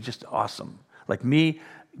God, it would be just awesome. Like me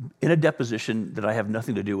in a deposition that I have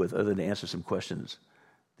nothing to do with other than to answer some questions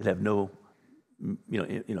that have no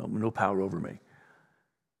power over me.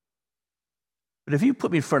 But if you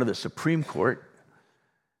put me in front of the Supreme Court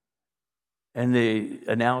and they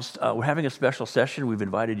announced, we're having a special session, we've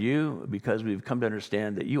invited you because we've come to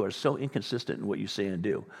understand that you are so inconsistent in what you say and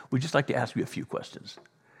do. We'd just like to ask you a few questions.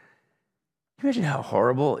 Can you imagine how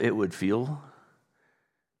horrible it would feel?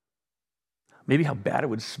 Maybe how bad it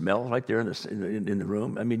would smell right there in the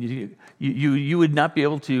room. I mean, you would not be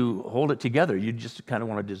able to hold it together. You'd just kind of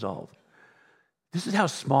want to dissolve. This is how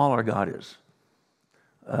small our God is.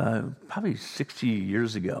 Probably 60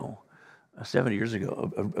 years ago, 70 years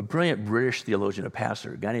ago, a brilliant British theologian, a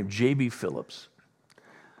pastor, a guy named J.B. Phillips.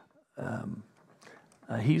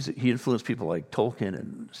 He influenced people like Tolkien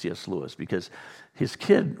and C.S. Lewis because his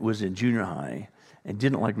kid was in junior high and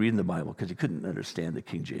didn't like reading the Bible because he couldn't understand the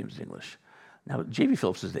King James English. Now, J.B.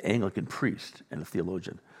 Phillips is the Anglican priest and a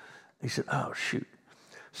theologian. He said, oh, shoot.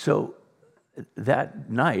 So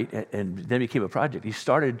that night, and then became a project, he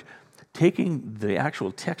started taking the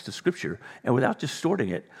actual text of Scripture, and without distorting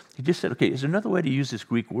it, he just said, okay, is there another way to use this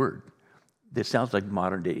Greek word that sounds like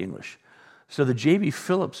modern-day English? So the J.B.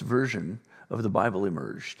 Phillips version of the Bible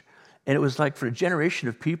emerged, and it was like for a generation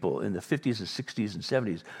of people in the 50s and 60s and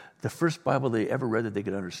 70s, the first Bible they ever read that they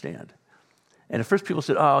could understand. And at first people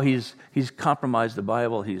said, oh, he's compromised the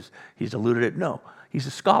Bible, he's diluted it. No, he's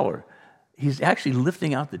a scholar. He's actually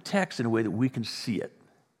lifting out the text in a way that we can see it.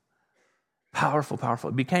 Powerful, powerful.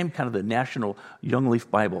 It became kind of the national Young Life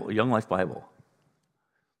Bible.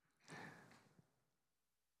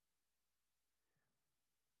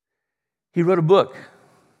 He wrote a book.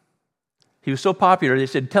 He was so popular, they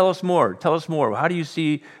said, tell us more. How do you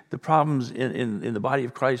see the problems in the body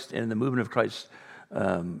of Christ and in the movement of Christ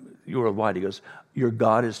worldwide? He goes, your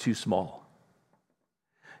God is too small.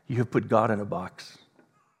 You have put God in a box.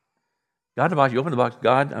 God in a box, you open the box,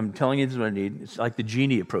 God, I'm telling you this is what I need. It's like the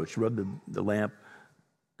genie approach. You rub the lamp,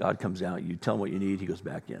 God comes out, you tell him what you need, he goes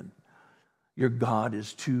back in. Your God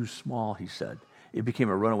is too small, he said. It became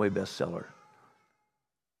a runaway bestseller.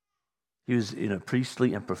 He was in a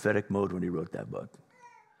priestly and prophetic mode when he wrote that book. Do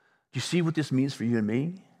you see what this means for you and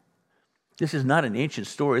me? This is not an ancient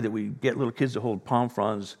story that we get little kids to hold palm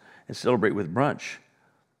fronds and celebrate with brunch.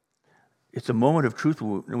 It's a moment of truth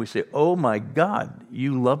when we say, oh my God,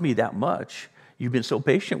 you love me that much. You've been so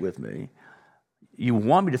patient with me. You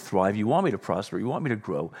want me to thrive. You want me to prosper. You want me to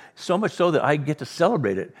grow. So much so that I get to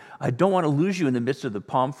celebrate it. I don't want to lose you in the midst of the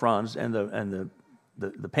palm fronds and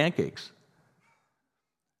the pancakes.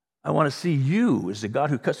 I want to see you as the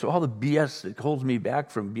God who cuts through all the BS that holds me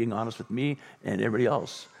back from being honest with me and everybody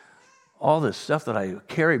else. All the stuff that I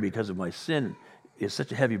carry because of my sin is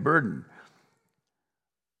such a heavy burden.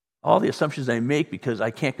 All the assumptions I make because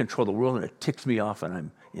I can't control the world and it ticks me off and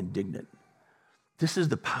I'm indignant. This is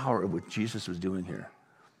the power of what Jesus was doing here.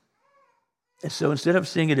 And so instead of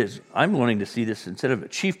seeing it as, I'm learning to see this, instead of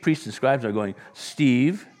chief priests and scribes are going,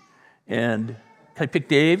 Steve, and can I pick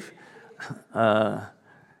Dave? Let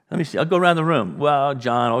me see, I'll go around the room. Well,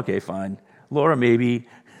 John, okay, fine. Laura, maybe.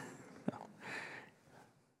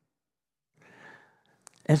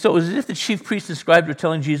 And so it was as if the chief priests and scribes were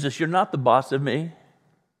telling Jesus, you're not the boss of me.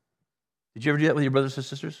 Did you ever do that with your brothers and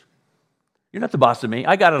sisters? You're not the boss of me.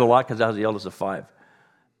 I got it a lot because I was the eldest of 5.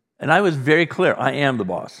 And I was very clear, I am the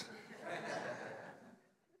boss.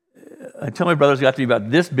 Until my brothers got to be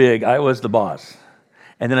about this big, I was the boss.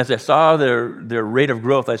 And then as I saw their rate of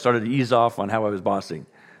growth, I started to ease off on how I was bossing.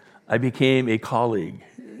 I became a colleague.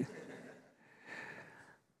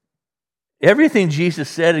 Everything Jesus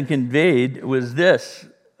said and conveyed was this.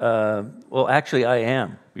 Well, actually, I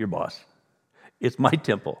am your boss. It's my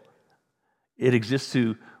temple. It exists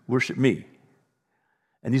to worship me.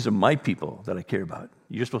 And these are my people that I care about.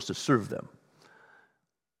 You're supposed to serve them.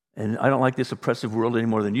 And I don't like this oppressive world any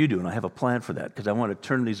more than you do, and I have a plan for that because I want to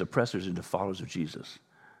turn these oppressors into followers of Jesus.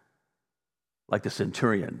 Like the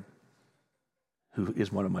centurion, who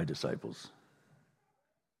is one of my disciples.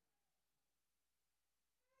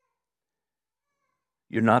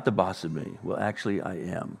 You're not the boss of me. Well, actually, I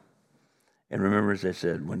am. And remember, as I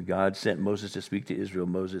said, when God sent Moses to speak to Israel,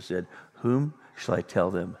 Moses said, whom shall I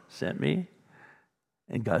tell them sent me?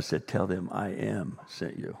 And God said, tell them, I am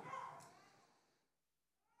sent you.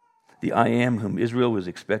 The I am whom Israel was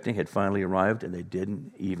expecting had finally arrived, and they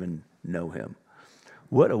didn't even know him.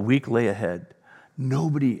 What a week lay ahead.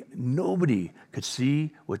 Nobody could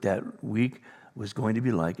see what that week was going to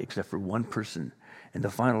be like except for one person. And the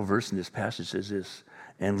final verse in this passage says this,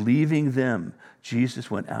 and leaving them,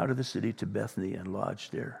 Jesus went out of the city to Bethany and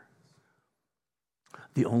lodged there.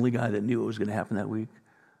 The only guy that knew what was going to happen that week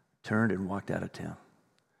turned and walked out of town.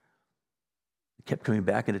 He kept coming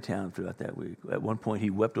back into town throughout that week. At one point, he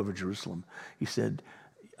wept over Jerusalem. He said,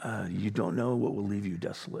 you don't know what will leave you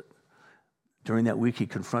desolate. During that week, he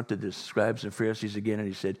confronted the scribes and Pharisees again, and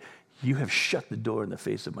he said, you have shut the door in the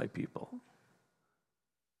face of my people.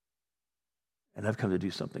 And I've come to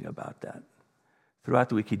do something about that. Throughout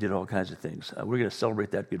the week, he did all kinds of things. We're going to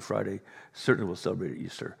celebrate that Good Friday. Certainly we'll celebrate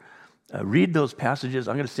Easter. Read those passages.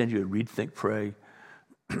 I'm going to send you a Read, Think, Pray,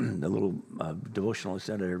 a little devotional I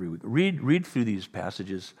send out every week. Read through these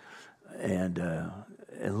passages and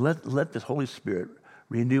let the Holy Spirit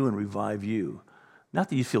renew and revive you. Not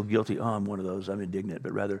that you feel guilty, oh, I'm one of those, I'm indignant,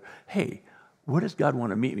 but rather, hey, where does God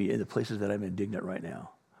want to meet me in the places that I'm indignant right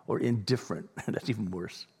now? Or indifferent, that's even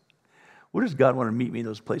worse. Where does God want to meet me in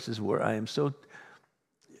those places where I am so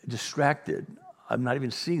distracted, I'm not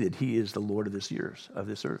even seeing that he is the Lord of this earth, and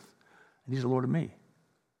he's the Lord of me.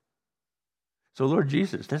 So Lord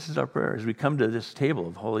Jesus, this is our prayer as we come to this table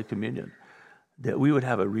of Holy Communion, that we would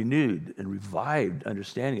have a renewed and revived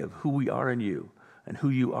understanding of who we are in you and who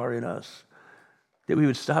you are in us. That we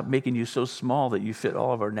would stop making you so small that you fit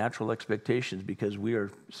all of our natural expectations because we are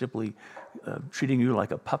simply treating you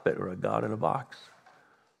like a puppet or a god in a box.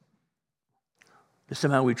 That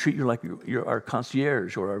somehow we treat you like you're our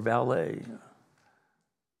concierge or our valet.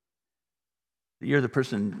 That you're the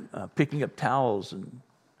person picking up towels and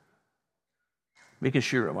making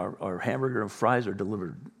sure our hamburger and fries are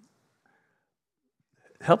delivered.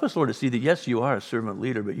 Help us, Lord, to see that, yes, you are a servant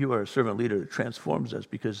leader, but you are a servant leader that transforms us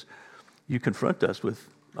because you confront us with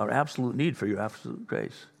our absolute need for your absolute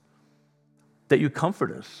grace. That you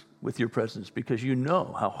comfort us with your presence because you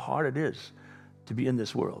know how hard it is to be in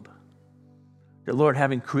this world. That, Lord,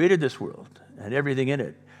 having created this world and everything in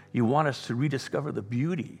it, you want us to rediscover the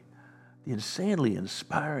beauty, the insanely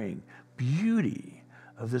inspiring beauty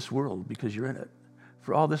of this world because you're in it.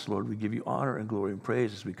 For all this, Lord, we give you honor and glory and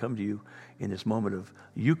praise as we come to you in this moment of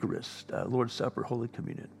Eucharist, Lord's Supper, Holy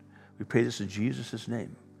Communion. We pray this in Jesus'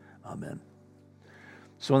 name. Amen.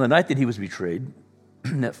 So on the night that he was betrayed,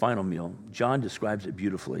 that final meal, John describes it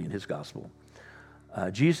beautifully in his gospel.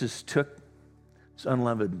 Jesus took this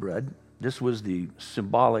unleavened bread. This was the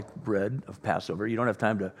symbolic bread of Passover. You don't have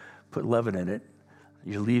time to put leaven in it.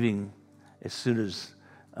 You're leaving as soon as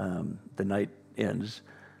the night ends.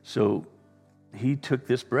 So he took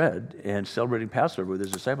this bread and celebrating Passover with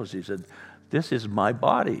his disciples, he said, this is my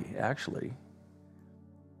body, actually.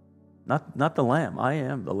 Not the lamb. I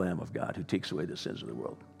am the Lamb of God who takes away the sins of the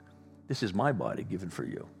world. This is my body given for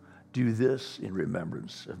you. Do this in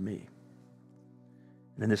remembrance of me.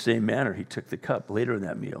 And in the same manner, he took the cup later in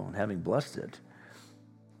that meal, and having blessed it,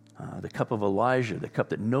 the cup of Elijah, the cup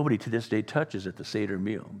that nobody to this day touches at the Seder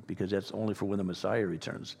meal, because that's only for when the Messiah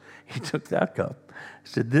returns. He took that cup,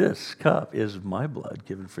 said, this cup is my blood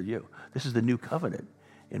given for you. This is the new covenant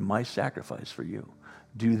in my sacrifice for you.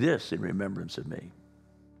 Do this in remembrance of me.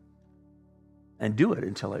 And do it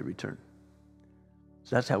until I return.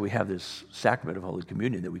 So that's how we have this sacrament of Holy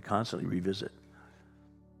Communion that we constantly revisit.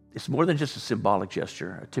 It's more than just a symbolic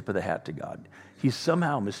gesture, a tip of the hat to God. He's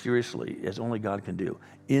somehow mysteriously, as only God can do,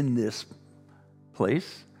 in this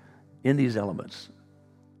place, in these elements.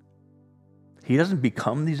 He doesn't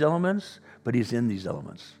become these elements, but he's in these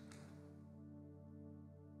elements.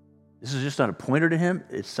 This is just not a pointer to him.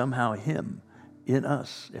 It's somehow him in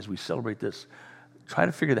us as we celebrate this. Try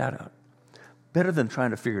to figure that out. Better than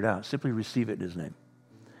trying to figure it out, simply receive it in his name.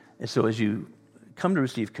 And so as you come to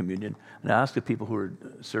receive communion, and I ask the people who are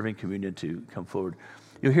serving communion to come forward,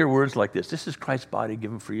 you'll hear words like this. This is Christ's body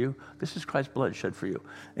given for you. This is Christ's blood shed for you.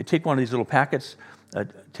 And take one of these little packets,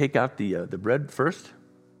 take out the bread first,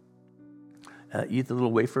 eat the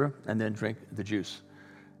little wafer, and then drink the juice.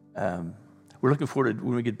 We're looking forward to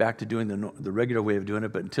when we get back to doing the regular way of doing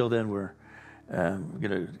it, but until then, we're going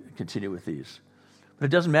to continue with these. But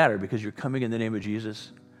it doesn't matter because you're coming in the name of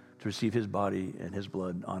Jesus to receive his body and his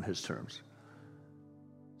blood on his terms.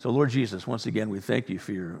 So Lord Jesus, once again, we thank you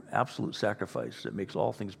for your absolute sacrifice that makes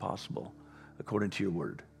all things possible according to your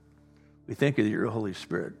word. We thank you that your Holy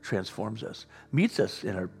Spirit transforms us, meets us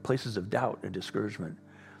in our places of doubt and discouragement,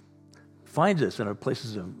 finds us in our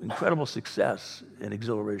places of incredible success and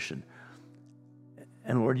exhilaration.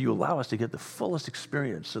 And Lord, you allow us to get the fullest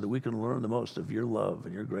experience so that we can learn the most of your love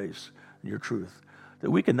and your grace and your truth, that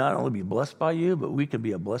we can not only be blessed by you, but we can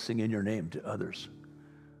be a blessing in your name to others.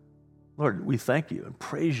 Lord, we thank you and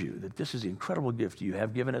praise you that this is the incredible gift you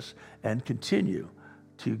have given us and continue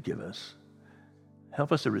to give us.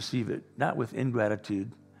 Help us to receive it, not with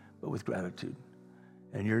ingratitude, but with gratitude.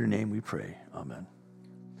 In your name we pray. Amen.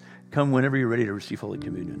 Come whenever you're ready to receive Holy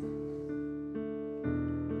Communion.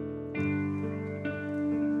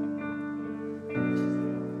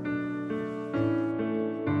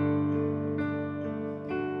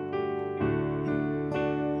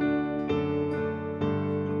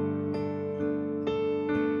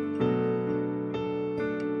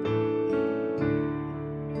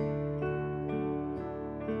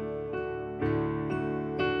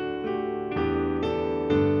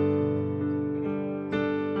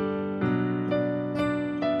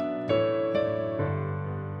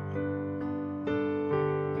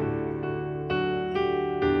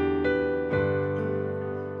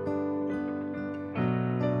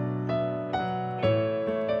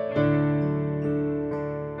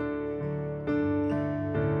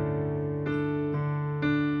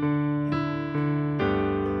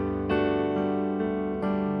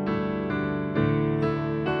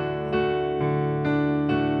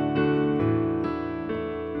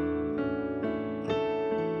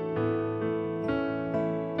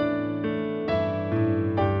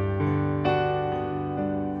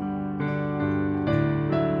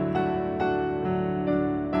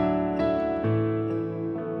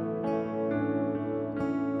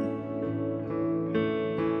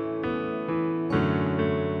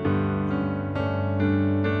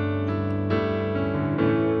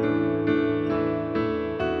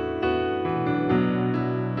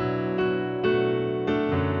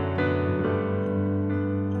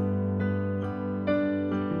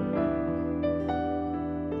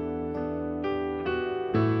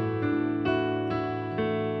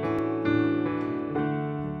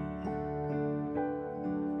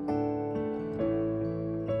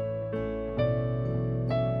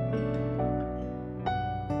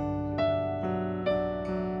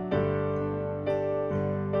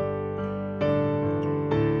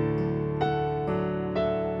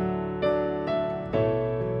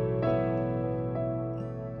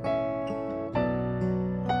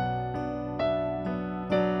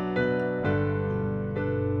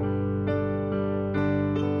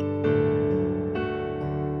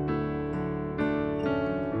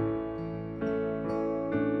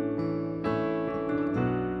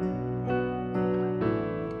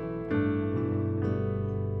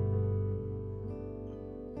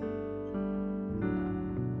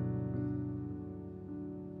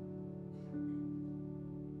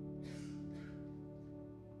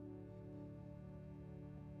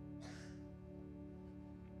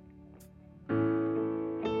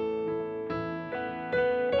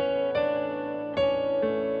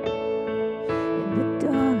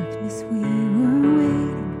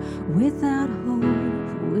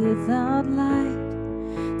 without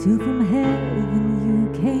light, till from heaven you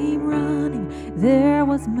came running. There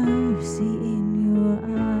was mercy in your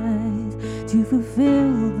eyes to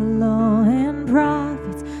fulfill the law and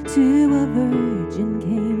prophets. To a virgin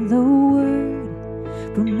came the word,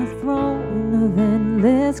 from the throne of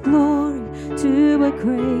endless glory to a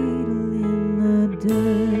cradle in the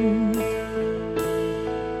dirt.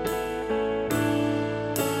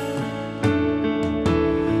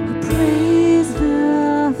 Praise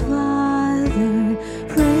the Father,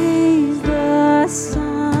 praise the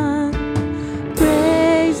Son,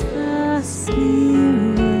 praise the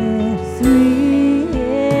Spirit, three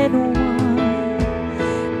in one.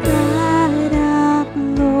 God of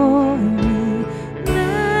glory,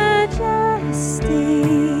 majesty,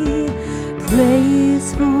 praise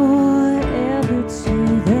forever to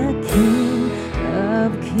the King of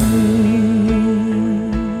Kings.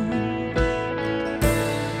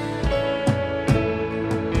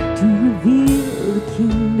 To reveal the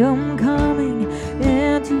kingdom coming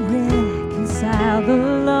and to reconcile the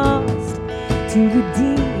lost, to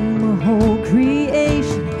redeem a whole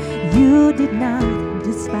creation. You did not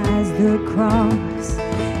despise the cross.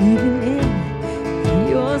 Even in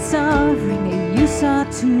your suffering, you saw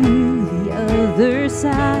to the other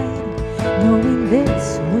side, knowing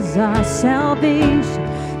this was our salvation.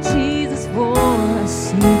 Jesus, for our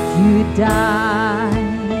sake you died.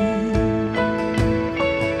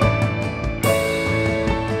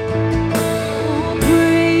 Oh,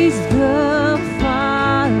 praise the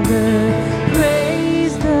Father,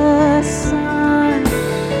 praise the Son,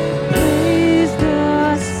 praise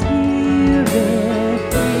the Spirit,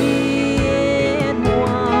 three in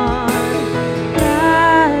one.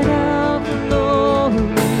 God of glory,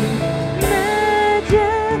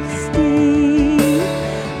 majesty,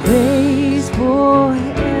 praise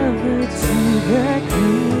forever to the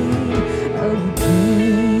King of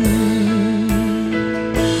Kings.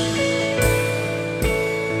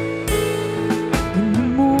 In the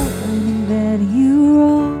morning that you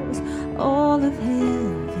rose, all of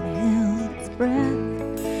heaven held its breath.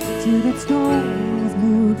 To that storm was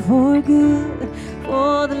moved for good,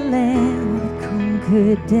 for the Lamb had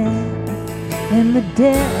conquered death. And the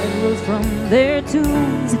dead rose from their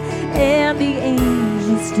tombs, and the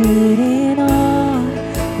angels stood in awe.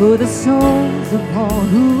 For the souls of all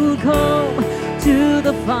who come to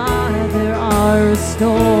the Father are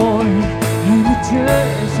restored. And the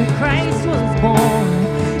church of Christ was born.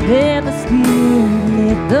 Then the Spirit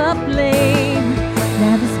lit the flame.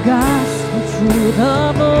 Now this gospel truth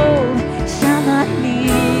of old shall not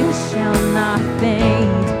kneel, shall not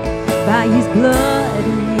faint. By His blood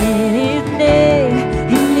and in His name,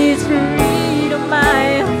 in His freedom I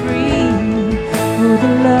am free. For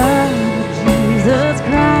the love of Jesus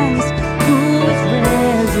Christ, who has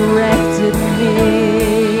resurrected me.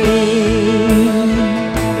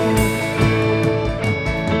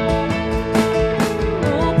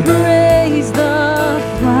 Oh, praise the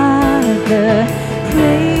Father,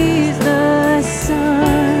 praise the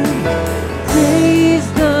Son, praise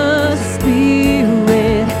the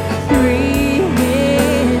Spirit, three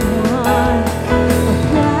in one.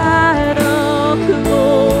 God of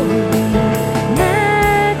glory,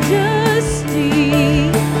 majesty,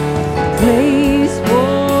 praise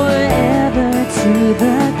forever to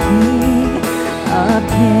the King of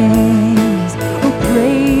Kings. Oh,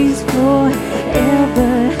 praise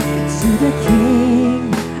forever to the King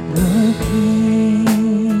of Kings.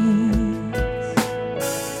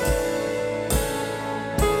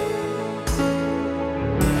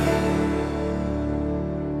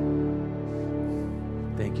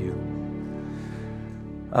 Thank you.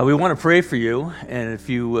 We want to pray for you, and if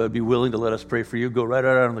you would be willing to let us pray for you, go right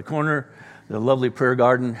out on the corner, the lovely prayer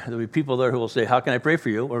garden. There'll be people there who will say, how can I pray for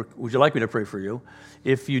you? Or would you like me to pray for you?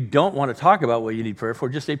 If you don't want to talk about what you need prayer for,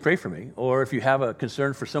 just say, pray for me. Or if you have a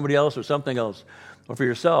concern for somebody else or something else, or for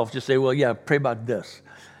yourself, just say, well, yeah, pray about this.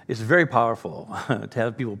 It's very powerful to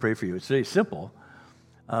have people pray for you. It's very simple,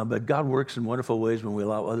 but God works in wonderful ways when we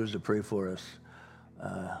allow others to pray for us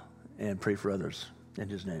and pray for others in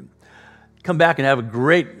His name. Come back and have a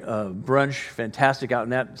great brunch, fantastic out in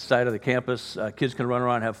that side of the campus. Kids can run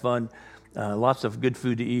around, have fun, lots of good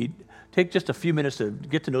food to eat. Take just a few minutes to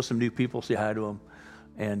get to know some new people, say hi to them,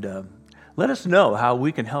 and let us know how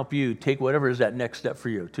we can help you take whatever is that next step for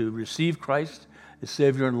you, to receive Christ as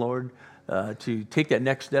Savior and Lord, to take that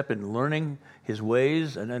next step in learning His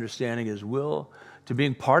ways and understanding His will, to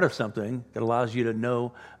being part of something that allows you to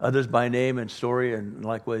know others by name and story, and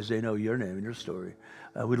likewise they know your name and your story.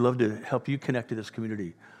 We'd love to help you connect to this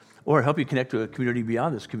community, or help you connect to a community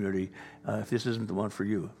beyond this community if this isn't the one for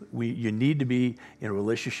you. You need to be in a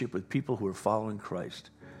relationship with people who are following Christ.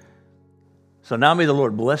 So now may the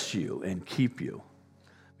Lord bless you and keep you.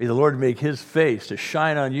 May the Lord make his face to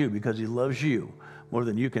shine on you because he loves you more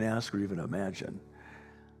than you can ask or even imagine.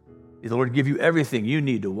 May the Lord give you everything you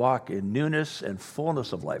need to walk in newness and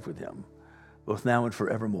fullness of life with him, both now and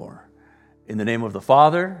forevermore. In the name of the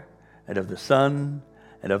Father, and of the Son,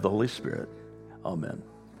 and of the Holy Spirit. Amen.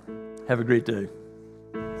 Have a great day.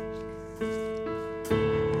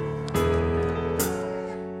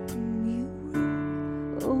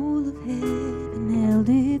 All of heaven held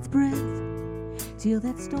its breath till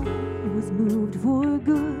that storm was moved for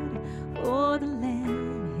good. For the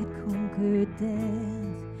Lamb had conquered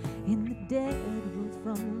death, and the dead rose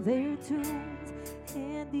from their tombs,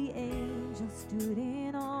 and the angels stood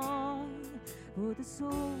in awe for the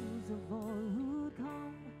souls of all who'd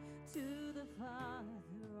come to the Father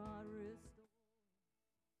are restored.